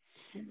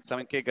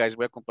 ¿Saben qué, guys?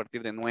 Voy a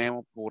compartir de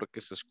nuevo porque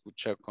se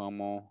escucha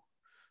como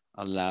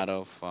a lot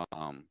of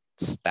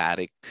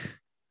static.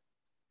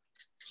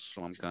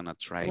 So I'm gonna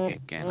try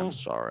again. I'm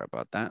sorry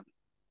about that.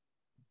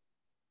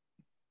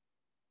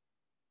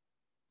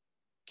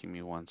 Give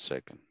me 1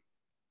 second.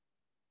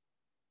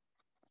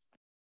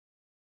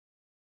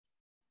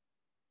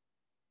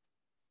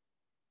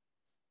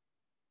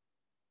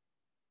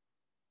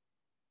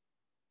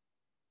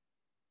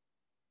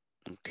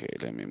 Okay,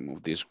 let me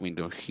move this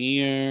window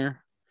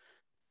here.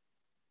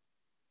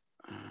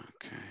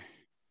 Okay.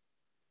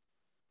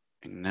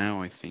 And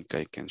now I think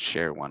I can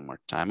share one more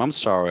time. I'm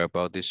sorry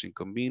about this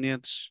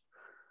inconvenience.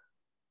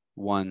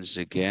 Once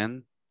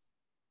again.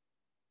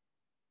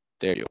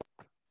 There you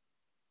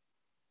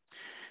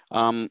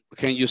go.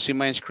 Can you see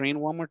my screen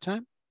one more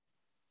time?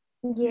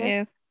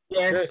 Yes.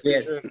 Yes,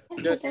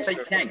 I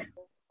can.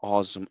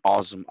 Awesome.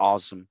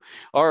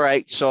 All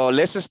right, so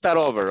let's start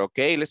over,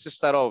 okay? Let's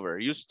start over.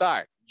 You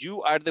start.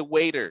 You are the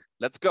waiter.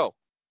 Let's go.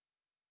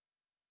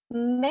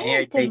 May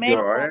I take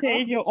your order?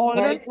 Take your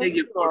order. May I take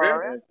your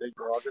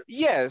order?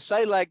 Yes,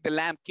 I like the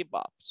lamb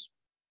kebabs.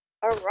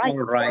 All right. All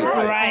right.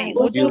 All right.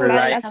 Would you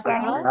like a a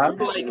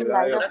salad?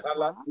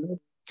 salad?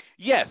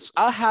 Yes,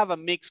 I'll have a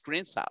mixed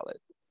green salad.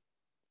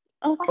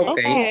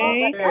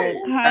 Okay.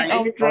 Kind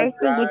of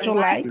dressing would you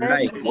like?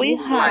 We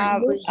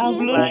have a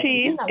blue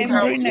cheese and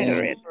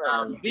vinaigrette.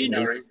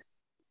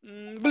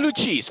 Blue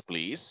cheese,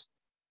 please.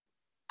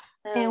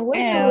 And would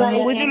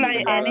And would you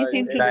like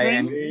anything to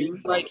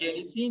drink? Like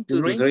anything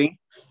to drink?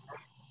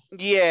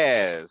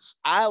 Yes,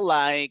 I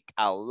like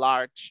a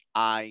large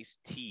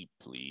iced tea,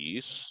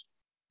 please.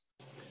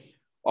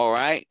 All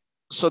right.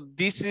 So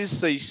this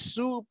is a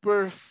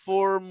super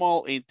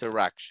formal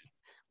interaction.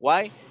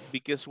 Why?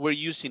 Because we're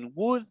using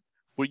would,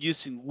 we're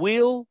using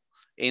will,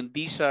 and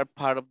these are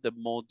part of the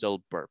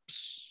modal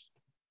verbs.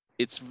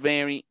 It's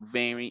very,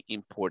 very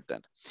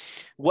important.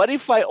 What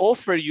if I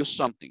offer you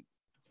something?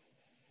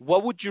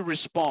 What would you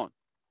respond?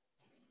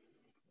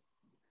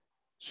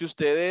 Si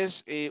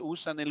ustedes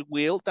usan el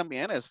will,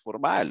 también es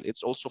formal.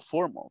 It's also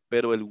formal.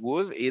 Pero el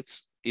would,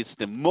 it's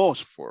the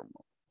most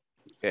formal.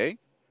 Okay?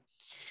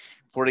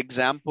 For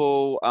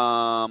example,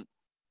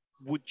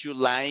 would you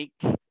like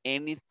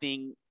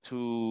anything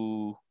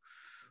to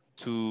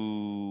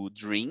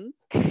drink?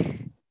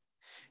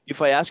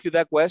 If I ask you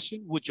that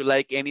question, would you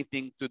like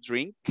anything to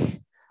drink?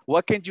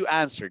 What can you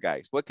answer,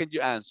 guys? What can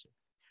you answer?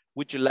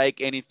 Would you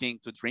like anything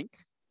to drink?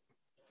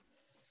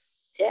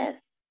 Yes,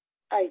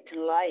 I'd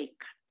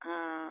like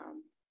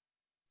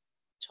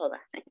soda.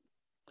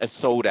 A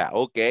soda,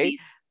 okay.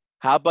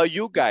 How about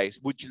you guys?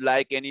 Would you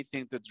like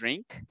anything to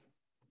drink?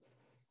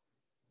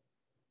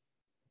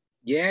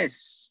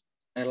 Yes,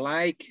 I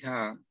like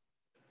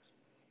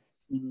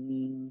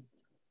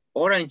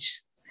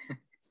orange.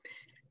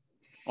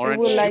 I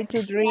would like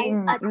to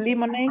drink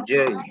lemonade.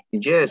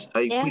 Yes,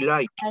 I would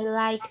like. I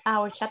like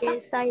our chocolate.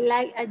 Yes, I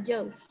like a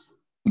juice.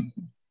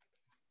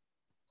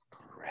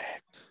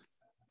 Correct.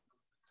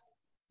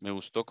 Me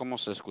gustó cómo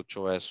se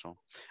escuchó eso.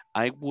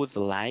 I would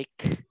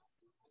like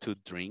to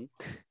drink.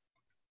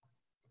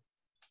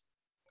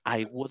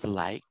 I would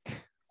like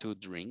to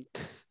drink.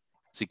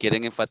 Si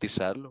quieren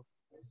enfatizarlo.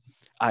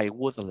 I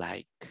would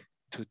like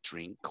to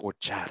drink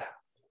horchata.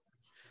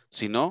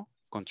 Si no,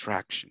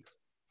 contraction.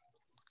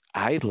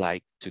 I'd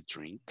like to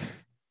drink.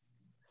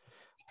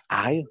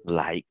 I'd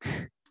like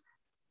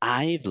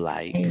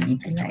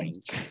to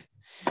drink.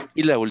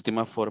 Y la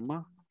última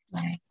forma.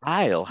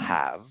 I'll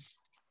have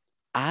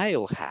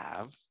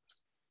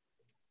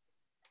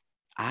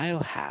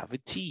a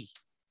tea,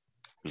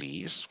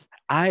 please.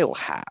 I'll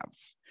have.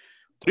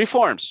 3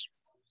 forms.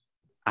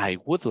 I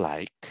would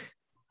like.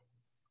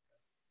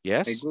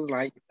 Yes. I would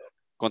like.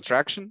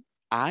 Contraction.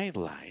 I'd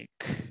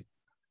like.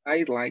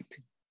 I'd like.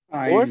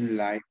 Or I'd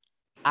like.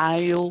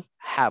 I'll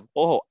have.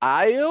 Oh,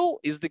 I'll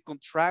is the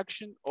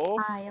contraction of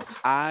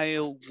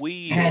I'll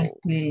will.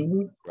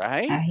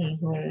 Right? I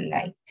will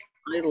like.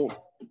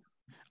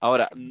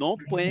 Ahora, no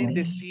pueden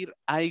decir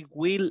I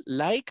will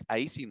like,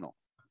 ahí sí no.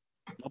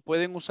 No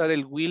pueden usar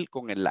el will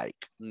con el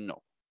like,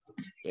 no.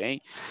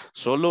 Okay.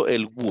 Solo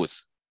el would.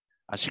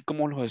 Así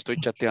como los estoy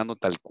chateando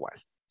tal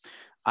cual.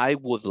 I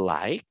would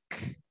like,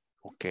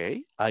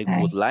 okay. I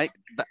would like.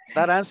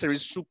 That answer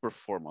is super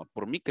formal.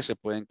 Por mí que se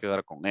pueden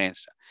quedar con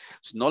esa.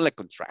 It's not like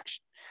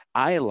contraction.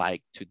 I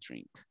like to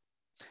drink.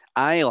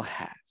 I'll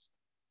have.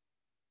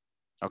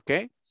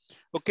 Okay.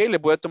 Okay, les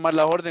voy a tomar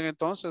la orden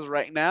entonces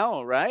right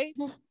now, right?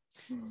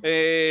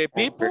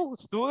 People,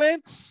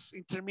 students,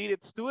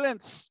 intermediate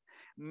students,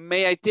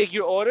 may I take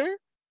your order?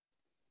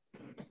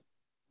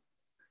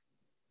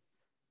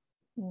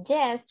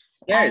 Yes.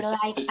 Yes.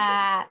 I like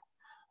a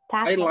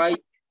taco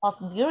of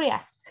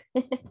birria.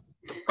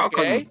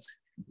 Okay.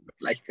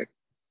 Like it.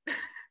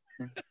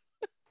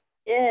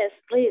 Yes,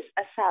 please,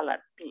 a salad,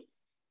 please.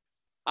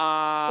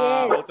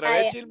 Yes, Otra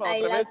vez, Chilma,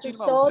 I otra vez, like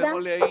Chilma, soda.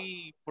 usémosle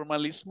ahí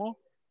formalismo.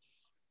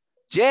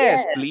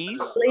 Yes,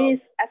 please.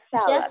 Please, a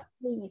salad. Yes,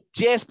 please.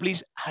 Yes,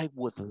 please. I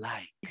would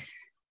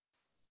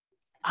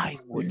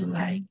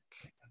like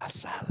a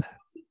salad.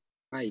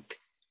 Like.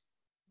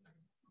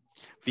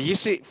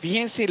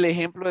 Fíjense el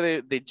ejemplo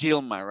de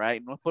Gilma,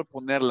 right? No es por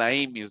ponerla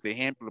ahí, mis de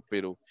ejemplo,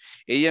 pero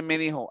ella me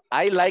dijo,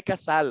 I like a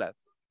salad.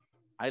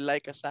 I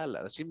like a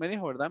salad. Así me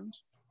dijo, ¿verdad,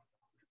 Miss?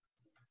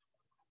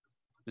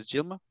 Miss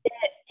Gilma?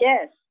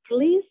 Yes,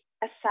 please,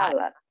 a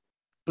salad.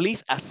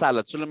 Please, a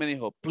salad. Solo me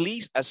dijo,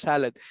 please, a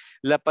salad.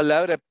 La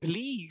palabra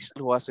please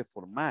lo hace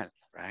formal,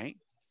 right?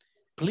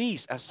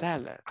 Please, a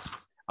salad.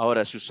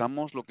 Ahora, si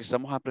usamos lo que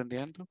estamos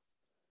aprendiendo,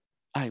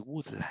 I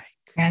would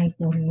like. I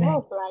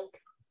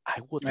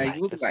would like.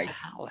 A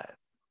salad.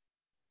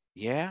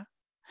 Yeah.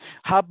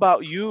 How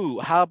about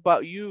you?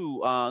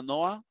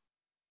 Noah?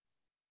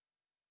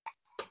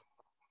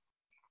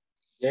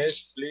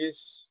 Yes,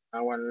 please.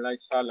 I want like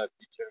salad,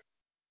 teacher.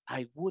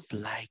 I would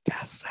like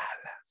a salad.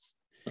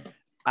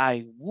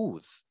 I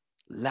would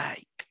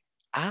like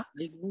a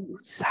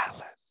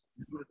salad.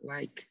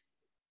 Like.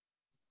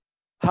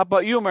 How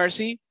about you,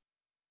 Mercy?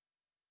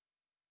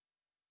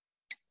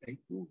 I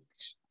would.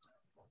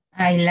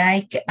 I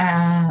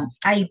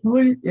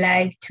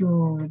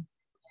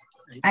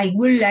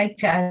would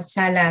like a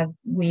salad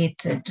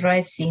with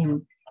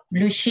dressing.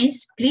 Blue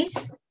cheese,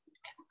 please.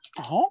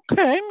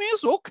 Okay,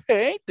 miss,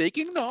 okay.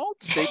 Taking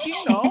notes, taking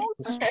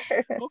notes.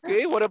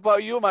 Okay, what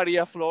about you,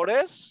 Maria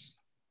Flores?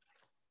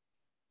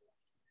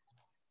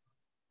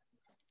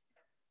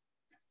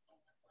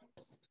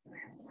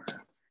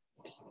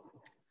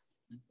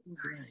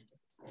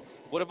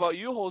 What about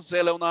you,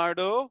 Jose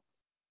Leonardo?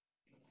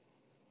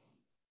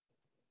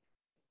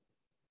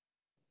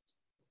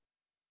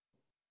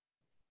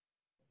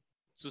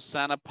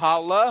 Susana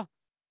Paula?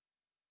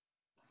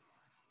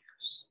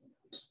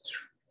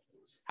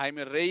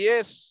 Jaime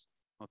Reyes?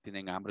 No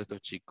tienen hambre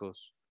estos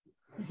chicos.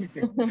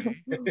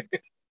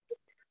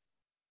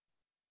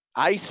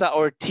 Isa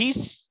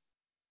Ortiz?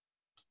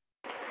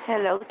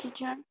 Hello,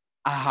 teacher.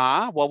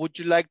 What would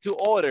you like to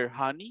order,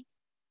 honey?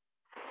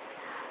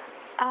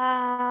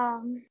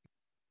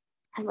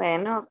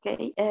 Bueno,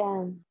 okay.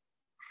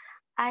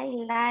 I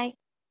like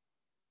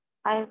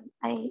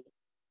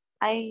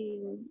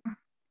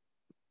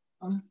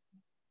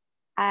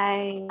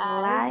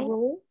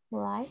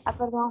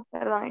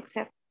perdón,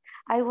 except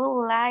I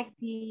would like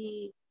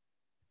the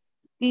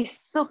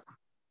soup.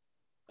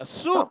 A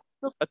soup.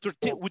 A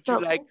tortilla.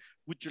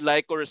 Would you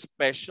like our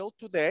special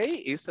today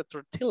is a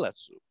tortilla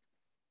soup.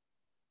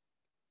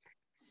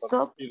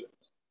 Soup.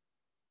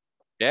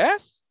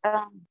 Yes?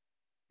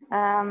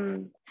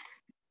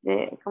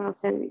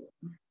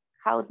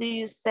 How do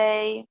you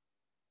say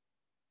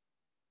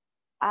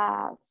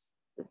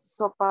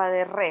sopa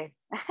de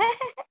res?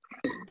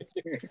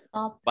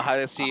 Vas a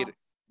decir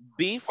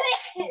beef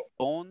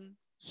bone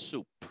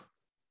soup.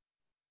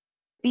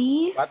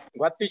 Beef.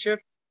 What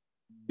teacher?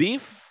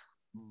 Beef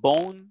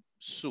bone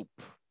soup.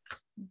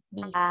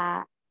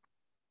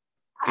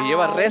 Que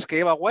lleva res, que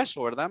lleva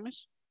hueso, ¿verdad,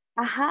 miss?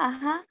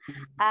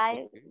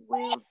 I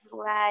will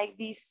like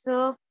the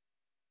soup.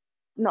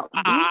 No.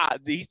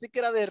 Dijiste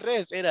que era de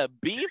res, era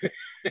beef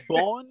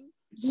bone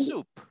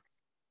soup.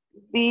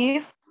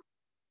 Beef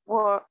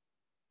or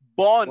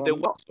bone de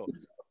hueso.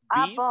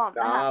 Beef.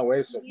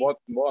 Hueso,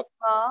 bot.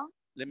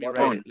 Let me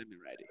write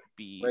it.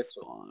 Beef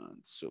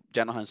bone soup.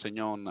 Ya nos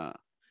enseñó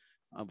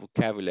a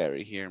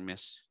vocabulary here,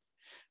 miss.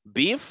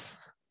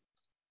 Beef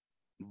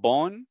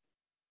bone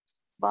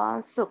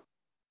soup.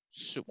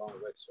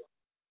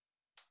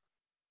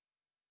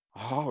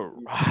 All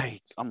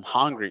right. I'm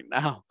hungry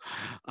now.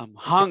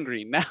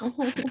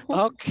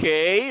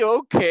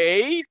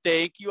 Okay.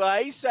 Thank you,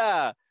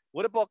 Isa.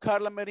 What about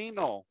Carla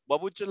Merino?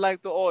 What would you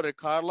like to order,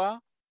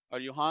 Carla? Are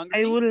you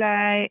hungry? I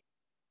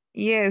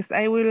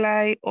would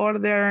like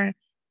order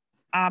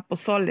a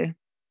pozole.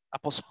 A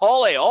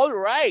pozole, all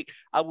right.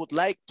 I would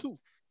like to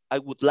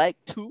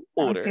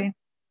order. Okay.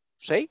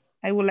 Say?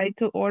 I would like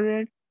to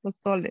order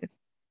pozole.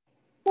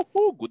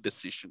 Good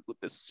decision.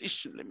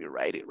 Let me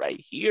write it right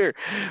here.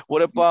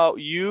 What about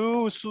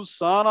you,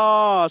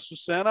 Susana?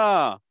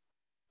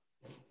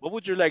 What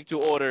would you like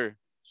to order,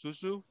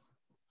 Susu?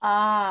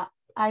 I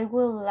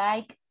would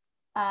like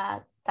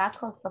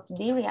tacos of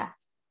birria.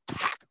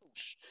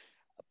 Tacos.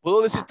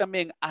 Puedo decir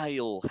también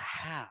I'll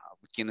have.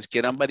 Quienes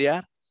quieran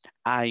variar,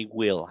 I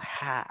will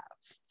have.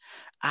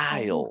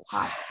 I'll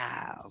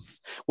have.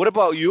 What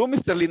about you,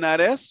 Mr.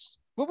 Linares?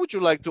 What would you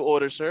like to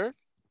order, sir?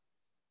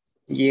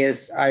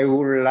 Yes, I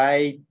would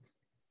like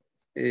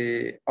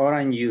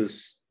orange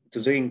juice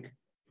to drink.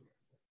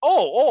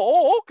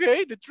 Oh,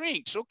 okay, the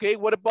drinks. Okay,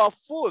 what about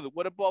food?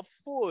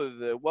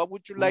 What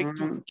would you like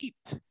to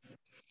eat?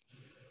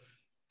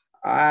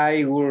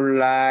 I would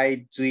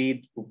like to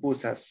eat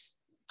pupusas.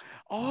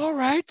 All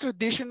right,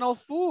 traditional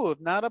food.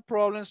 Not a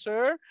problem,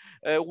 sir.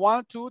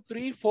 1, 2,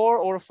 3, 4,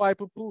 or 5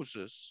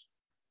 pupusas.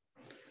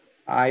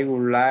 I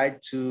would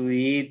like to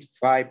eat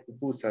 5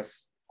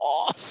 pupusas.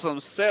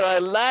 Awesome, sir. I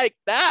like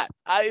that.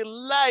 I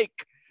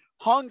like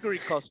hungry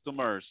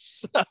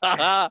customers.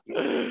 All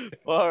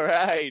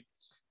right.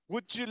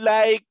 Would you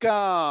like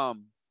a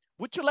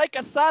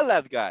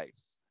salad,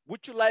 guys?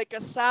 Would you like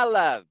a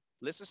salad?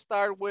 Let's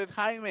start with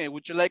Jaime.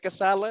 Would you like a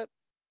salad?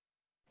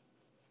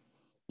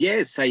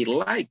 Yes, I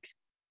like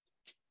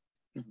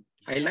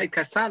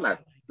a salad.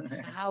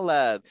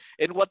 Salad.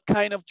 And what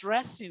kind of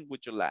dressing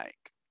would you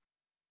like?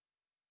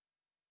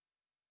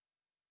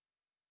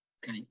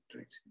 Kind of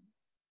dressing.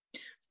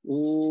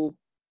 What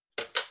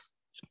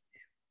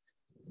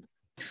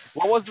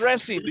was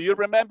dressing? Do you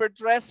remember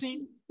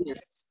dressing?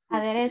 Yes.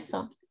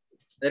 Aderezo.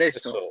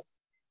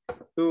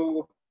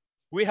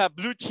 We have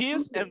blue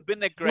cheese and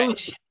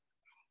vinaigrette.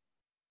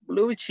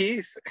 Blue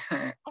cheese.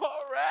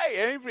 All right,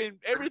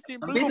 everything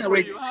blue vinaigrette for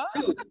you,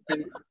 huh?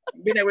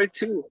 Vinaigrette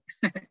too.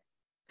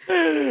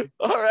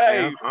 All right.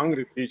 I am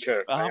hungry,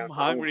 teacher. I'm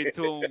hungry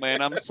too,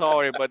 man. I'm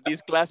sorry, but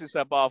this class is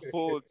about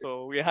food,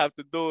 so we have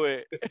to do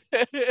it.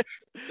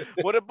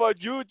 What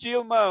about you,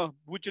 Gilma?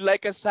 Would you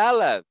like a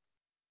salad?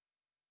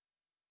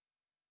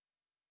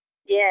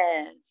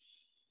 Yes,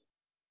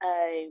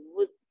 I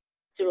would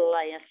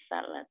like a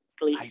salad,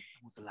 please. I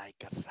would like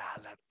a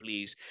salad,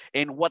 please.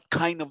 And what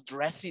kind of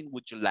dressing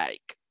would you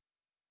like?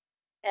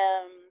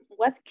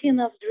 What kind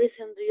of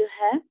dressing do you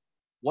have?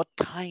 What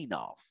kind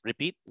of?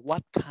 Repeat.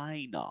 What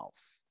kind of?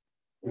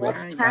 What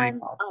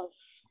kind of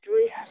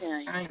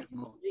dressing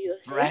do you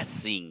have?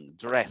 Dressing.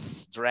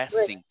 Dressing.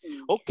 Dressing.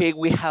 Okay,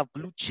 we have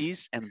blue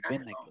cheese and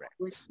vinaigrette.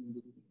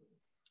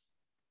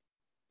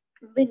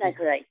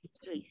 Vinaigrette.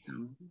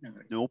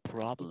 No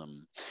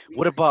problem.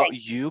 What about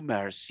you,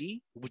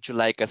 Mercy? Would you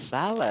like a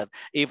salad?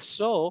 If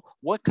so,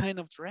 what kind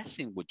of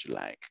dressing would you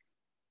like?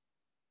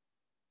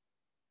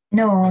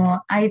 No,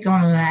 I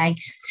don't like.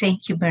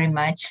 Thank you very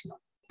much.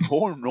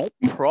 Oh, no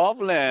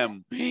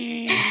problem.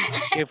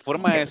 Qué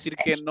forma de decir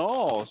que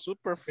no.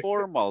 Super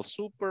formal,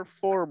 super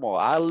formal.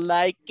 I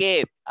like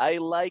it. I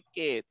like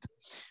it.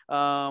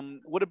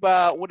 What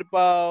about,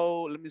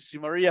 let me see,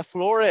 Maria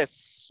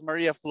Flores.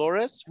 Maria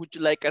Flores, would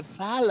you like a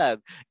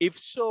salad? If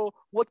so,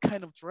 what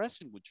kind of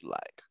dressing would you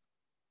like?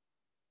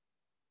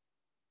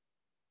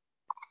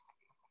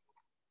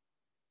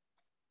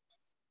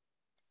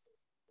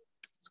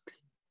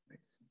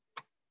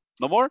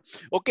 No more?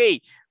 Okay,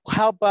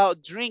 how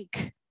about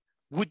drink?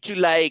 Would you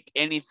like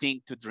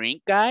anything to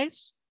drink,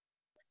 guys?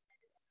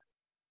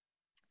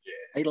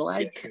 I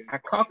like a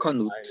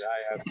coconut.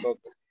 I have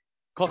coconut.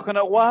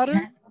 Coconut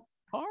water?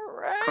 All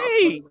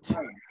right.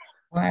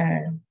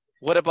 Well,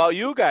 What about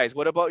you guys?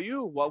 What about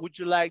you? What would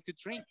you like to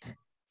drink?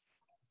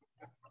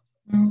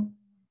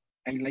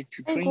 I like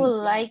to I drink. would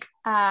like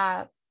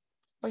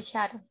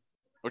horchata.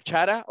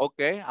 Horchata?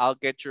 Okay, I'll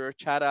get your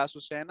horchata,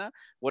 Susana.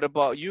 What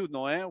about you,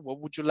 Noe?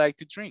 What would you like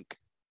to drink?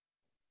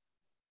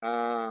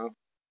 I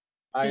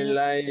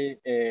like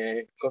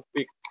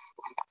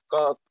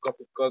coffee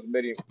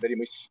very, very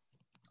much.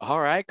 All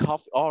right,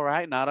 coffee. All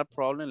right, not a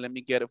problem. Let me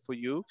get it for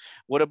you.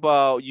 What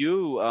about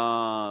you,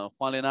 Juan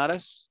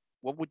Linares?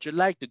 What would you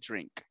like to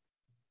drink?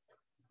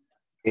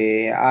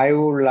 I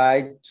would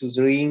like to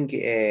drink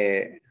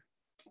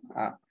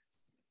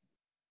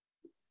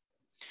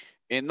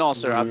No,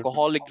 sir,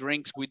 alcoholic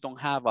drinks. We don't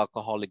have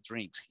alcoholic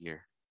drinks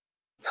here.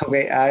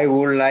 okay, I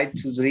would like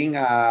to drink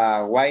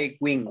a white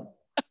wine.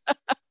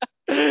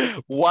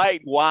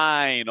 White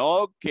wine.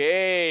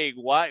 Okay,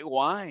 white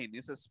wine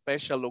is a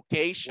special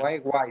occasion.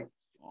 White wine.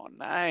 Oh,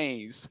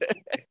 nice.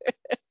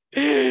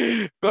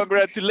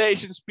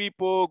 Congratulations,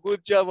 people.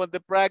 Good job on the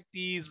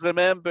practice.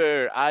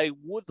 Remember, I'd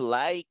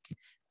like,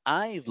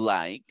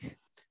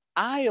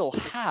 I'll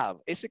have.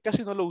 Ese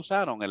casi no lo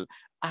usaron, el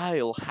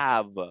I'll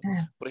have.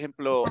 Por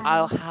ejemplo,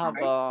 I'll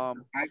have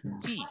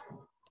tea.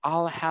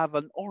 I'll have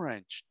an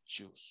orange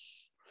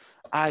juice.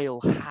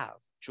 I'll have.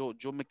 Yo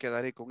me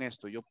quedaré con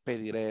esto. Yo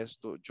pediré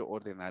esto. Yo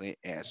ordenaré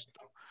esto.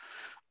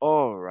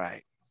 All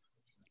right.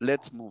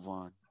 Let's move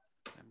on.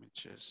 Let me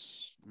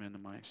just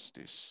minimize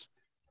this.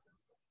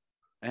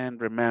 And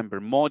remember,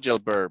 modal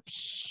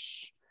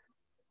verbs.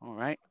 All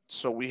right.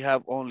 So we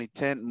have only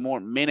 10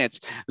 more minutes.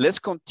 Let's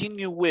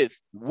continue with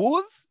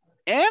would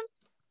and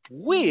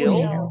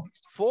will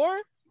for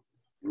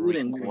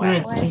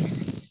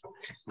requests.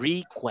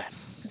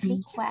 Requests.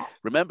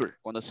 Remember,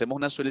 cuando hacemos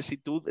una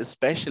solicitud,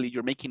 especially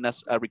you're making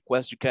us a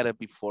request, you gotta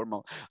be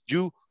formal.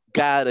 You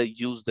gotta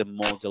use the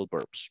modal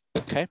verbs.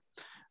 Okay.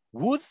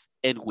 Would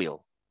and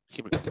will.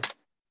 Here we go.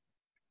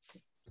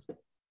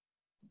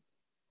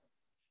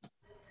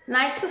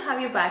 Nice to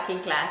have you back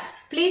in class.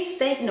 Please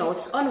take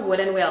notes on would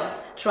and will.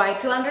 Try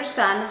to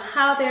understand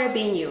how they are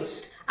being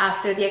used.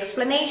 After the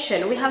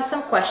explanation, we have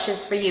some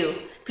questions for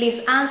you.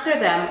 Please answer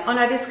them on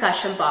our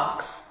discussion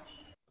box.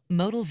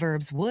 Modal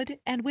verbs would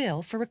and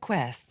will for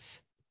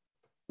requests.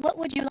 What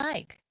would you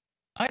like?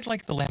 I'd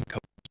like the lamb kebabs.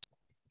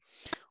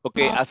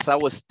 Okay, as I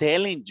was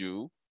telling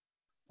you,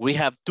 we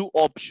have two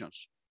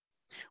options.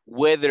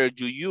 Whether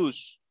you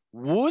use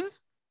would,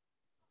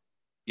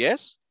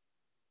 yes,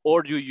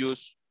 or you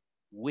use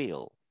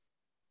will.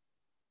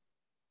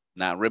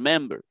 Now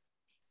remember,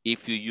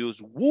 if you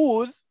use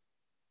would,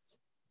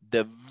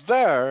 the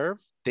verb,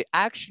 the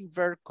action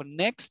verb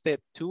connected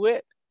to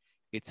it,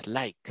 it's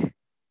like.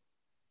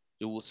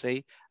 You will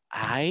say,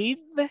 I'd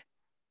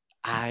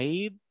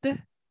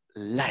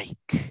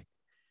like.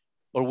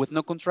 Or with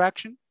no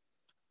contraction,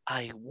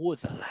 I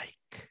would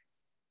like.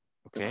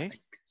 Okay.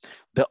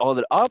 The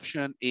other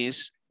option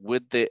is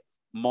with the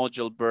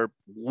modal verb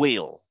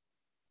will.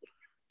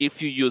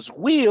 If you use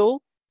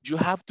will, you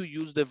have to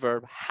use the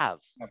verb have.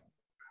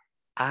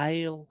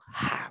 I'll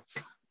have.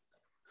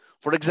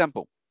 For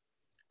example,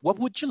 what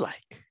would you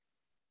like?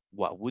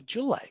 What would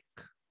you like?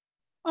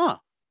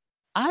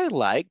 I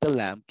like the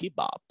lamb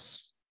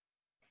kebabs.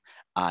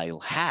 I'll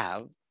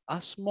have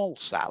a small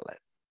salad.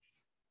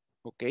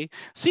 Okay.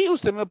 Sí,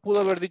 usted me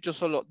pudo haber dicho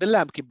solo the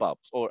lamb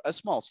kebabs or a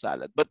small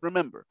salad. But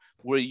remember,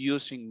 we're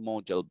using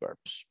modal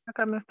verbs.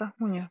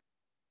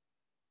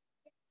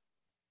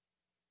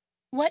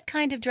 What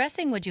kind of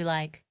dressing would you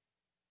like?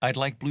 I'd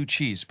like blue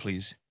cheese,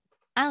 please.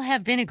 I'll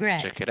have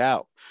vinaigrette. Check it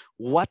out.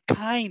 What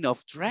kind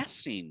of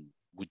dressing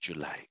would you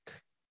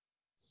like?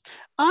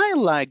 I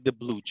like the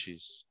blue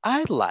cheese.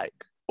 I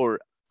like,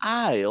 or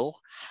I'll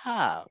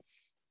have.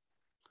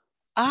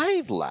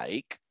 I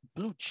like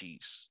blue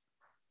cheese.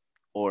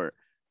 Or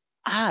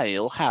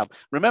I'll have.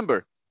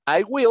 Remember,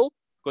 I will,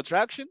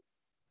 contraction,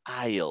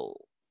 I'll.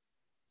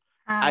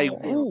 I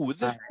would.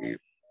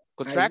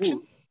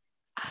 Contraction.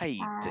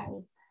 I'd.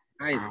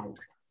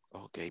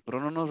 Ok, pero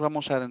no nos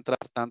vamos a adentrar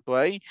tanto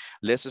ahí.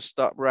 Let's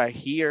stop right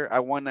here. I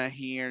want to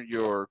hear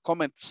your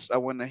comments. I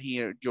want to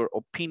hear your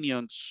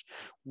opinions.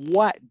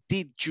 What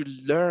did you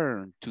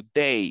learn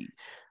today?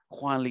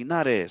 Juan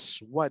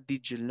Linares, what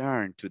did you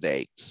learn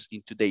today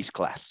in today's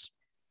class?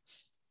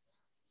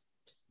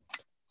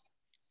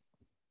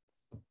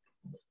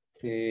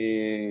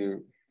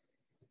 Today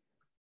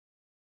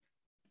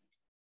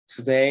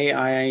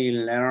I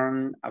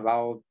learned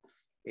about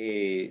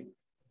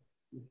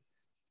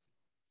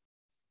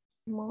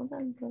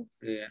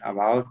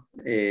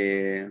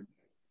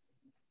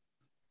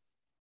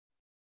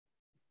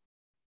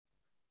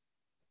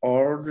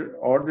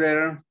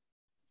order.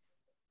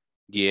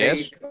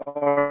 Yes.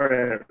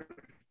 Order.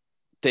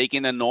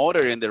 Taking an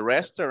order in the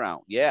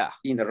restaurant. Yeah.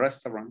 In the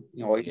restaurant.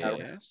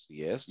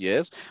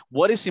 Yes.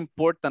 What is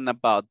important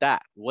about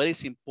that? What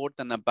is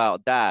important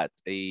about that?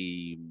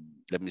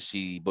 Let me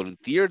see.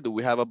 Volunteer. Do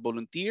we have a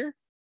volunteer?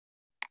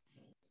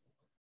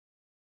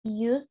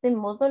 Use the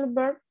modal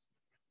verbs.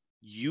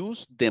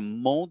 Use the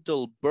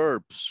modal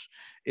verbs,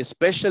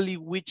 especially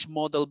which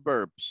modal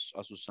verbs,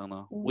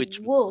 Asusana? Which?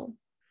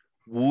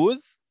 Would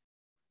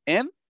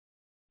and?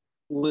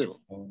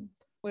 Will.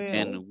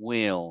 And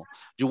will.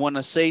 You want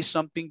to say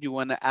something? You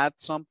want to add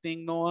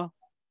something, Noah?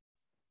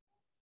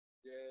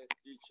 Yes,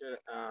 teacher.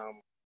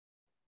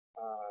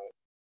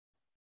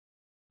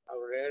 Our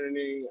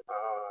learning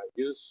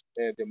use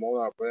the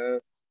modal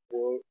verb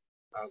will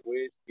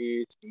with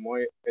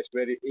is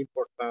very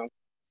important.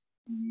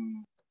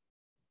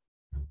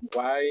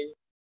 Why?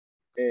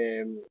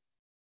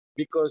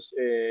 Because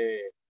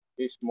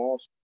it's more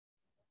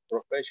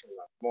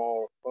professional,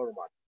 more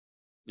formal.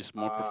 It's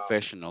more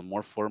professional,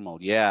 more formal.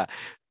 Yeah.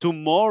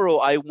 Tomorrow,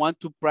 I want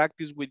to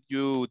practice with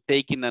you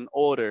taking an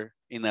order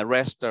in a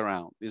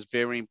restaurant. It's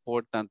very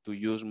important to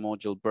use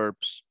modal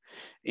verbs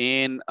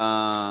in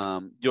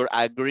your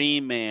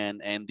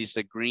agreement and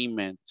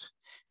disagreement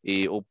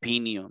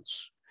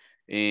opinions.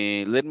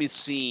 Let me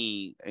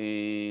see.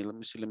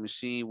 Let me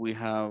see. We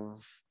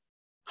have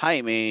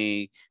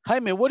Jaime.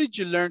 Jaime, what did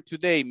you learn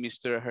today,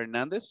 Mr.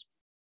 Hernandez?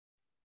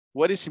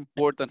 What is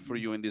important for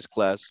you in this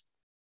class?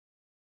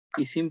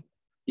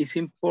 It's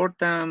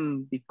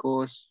important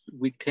because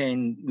we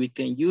can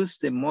use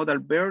the modal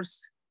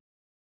verbs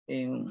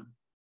and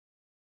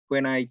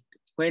when I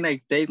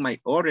take my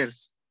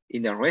orders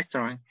in the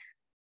restaurant.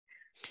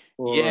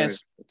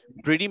 Yes,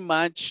 pretty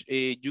much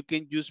you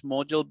can use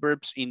modal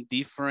verbs in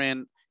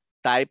different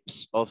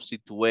types of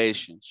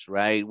situations,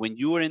 right? When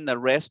you are in a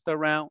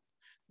restaurant,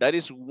 that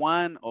is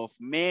one of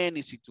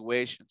many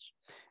situations,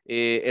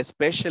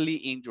 especially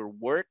in your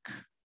work.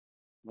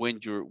 When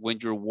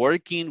you're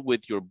working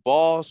with your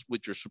boss,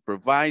 with your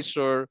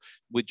supervisor,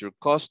 with your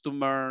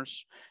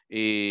customers,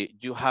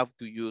 you have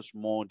to use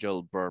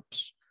modal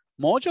verbs.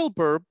 Modal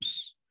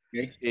verbs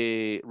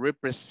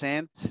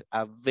represent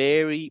a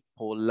very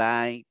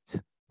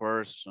polite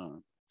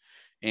person,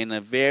 and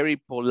a very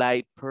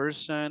polite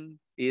person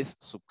is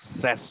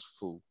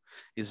successful,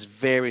 is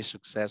very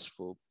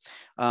successful.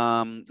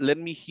 Let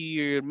me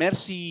hear,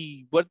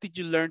 Mercy, what did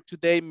you learn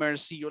today,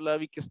 Mercy? Yo la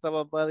vi que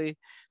estaba de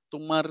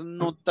tomar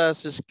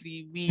notas,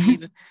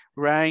 escribir,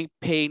 right?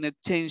 Paying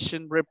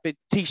attention,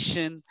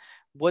 repetition.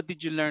 What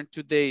did you learn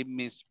today,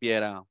 Miss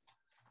Piera?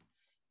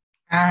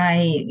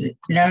 I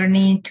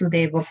learning to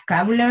the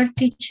vocabulary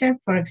teacher,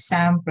 for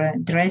example,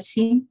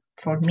 dressing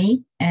for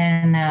me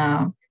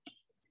and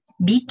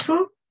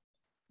beetroot.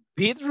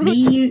 Beetroot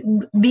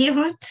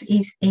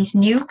is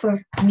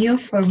new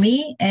for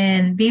me,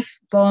 and beef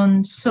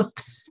bone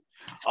soups.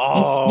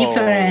 It's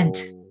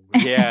different.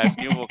 Yes,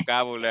 new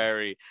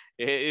vocabulary.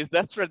 Is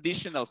that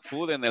traditional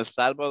food in El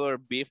Salvador,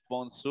 beef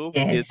bone soup?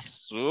 Yes. It's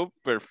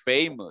super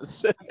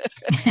famous.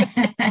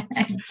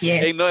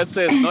 Yes. Hey, no, it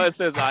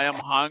says, I am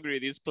hungry.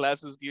 This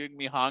class is giving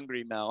me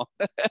hungry now.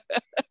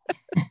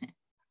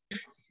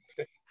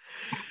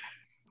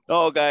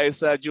 Oh,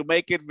 guys, you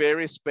make it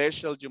very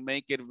special. You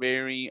make it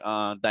very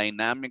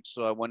dynamic.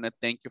 So I want to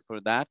thank you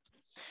for that.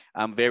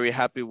 I'm very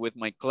happy with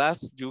my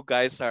class. You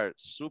guys are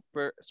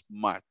super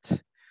smart.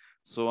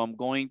 So I'm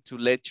going to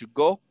let you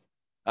go.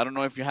 I don't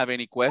know if you have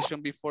any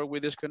question before we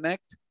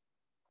disconnect.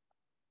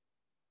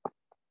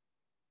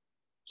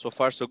 So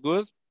far, so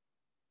good?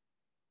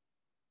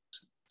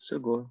 So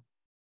good.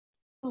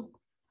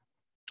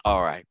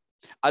 All right.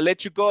 I'll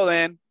let you go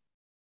then.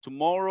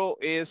 Tomorrow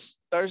is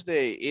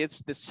Thursday.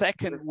 It's the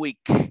second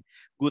week.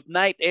 Good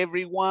night,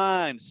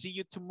 everyone. See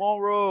you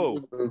tomorrow.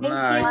 Good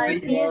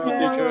night. See you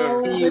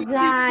tomorrow. Good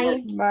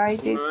night. Bye,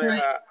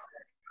 teacher.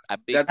 A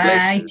big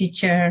Bye,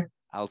 teacher.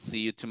 I'll see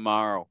you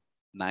tomorrow,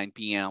 9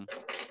 p.m.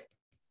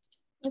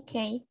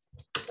 Okay.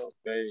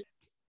 Okay.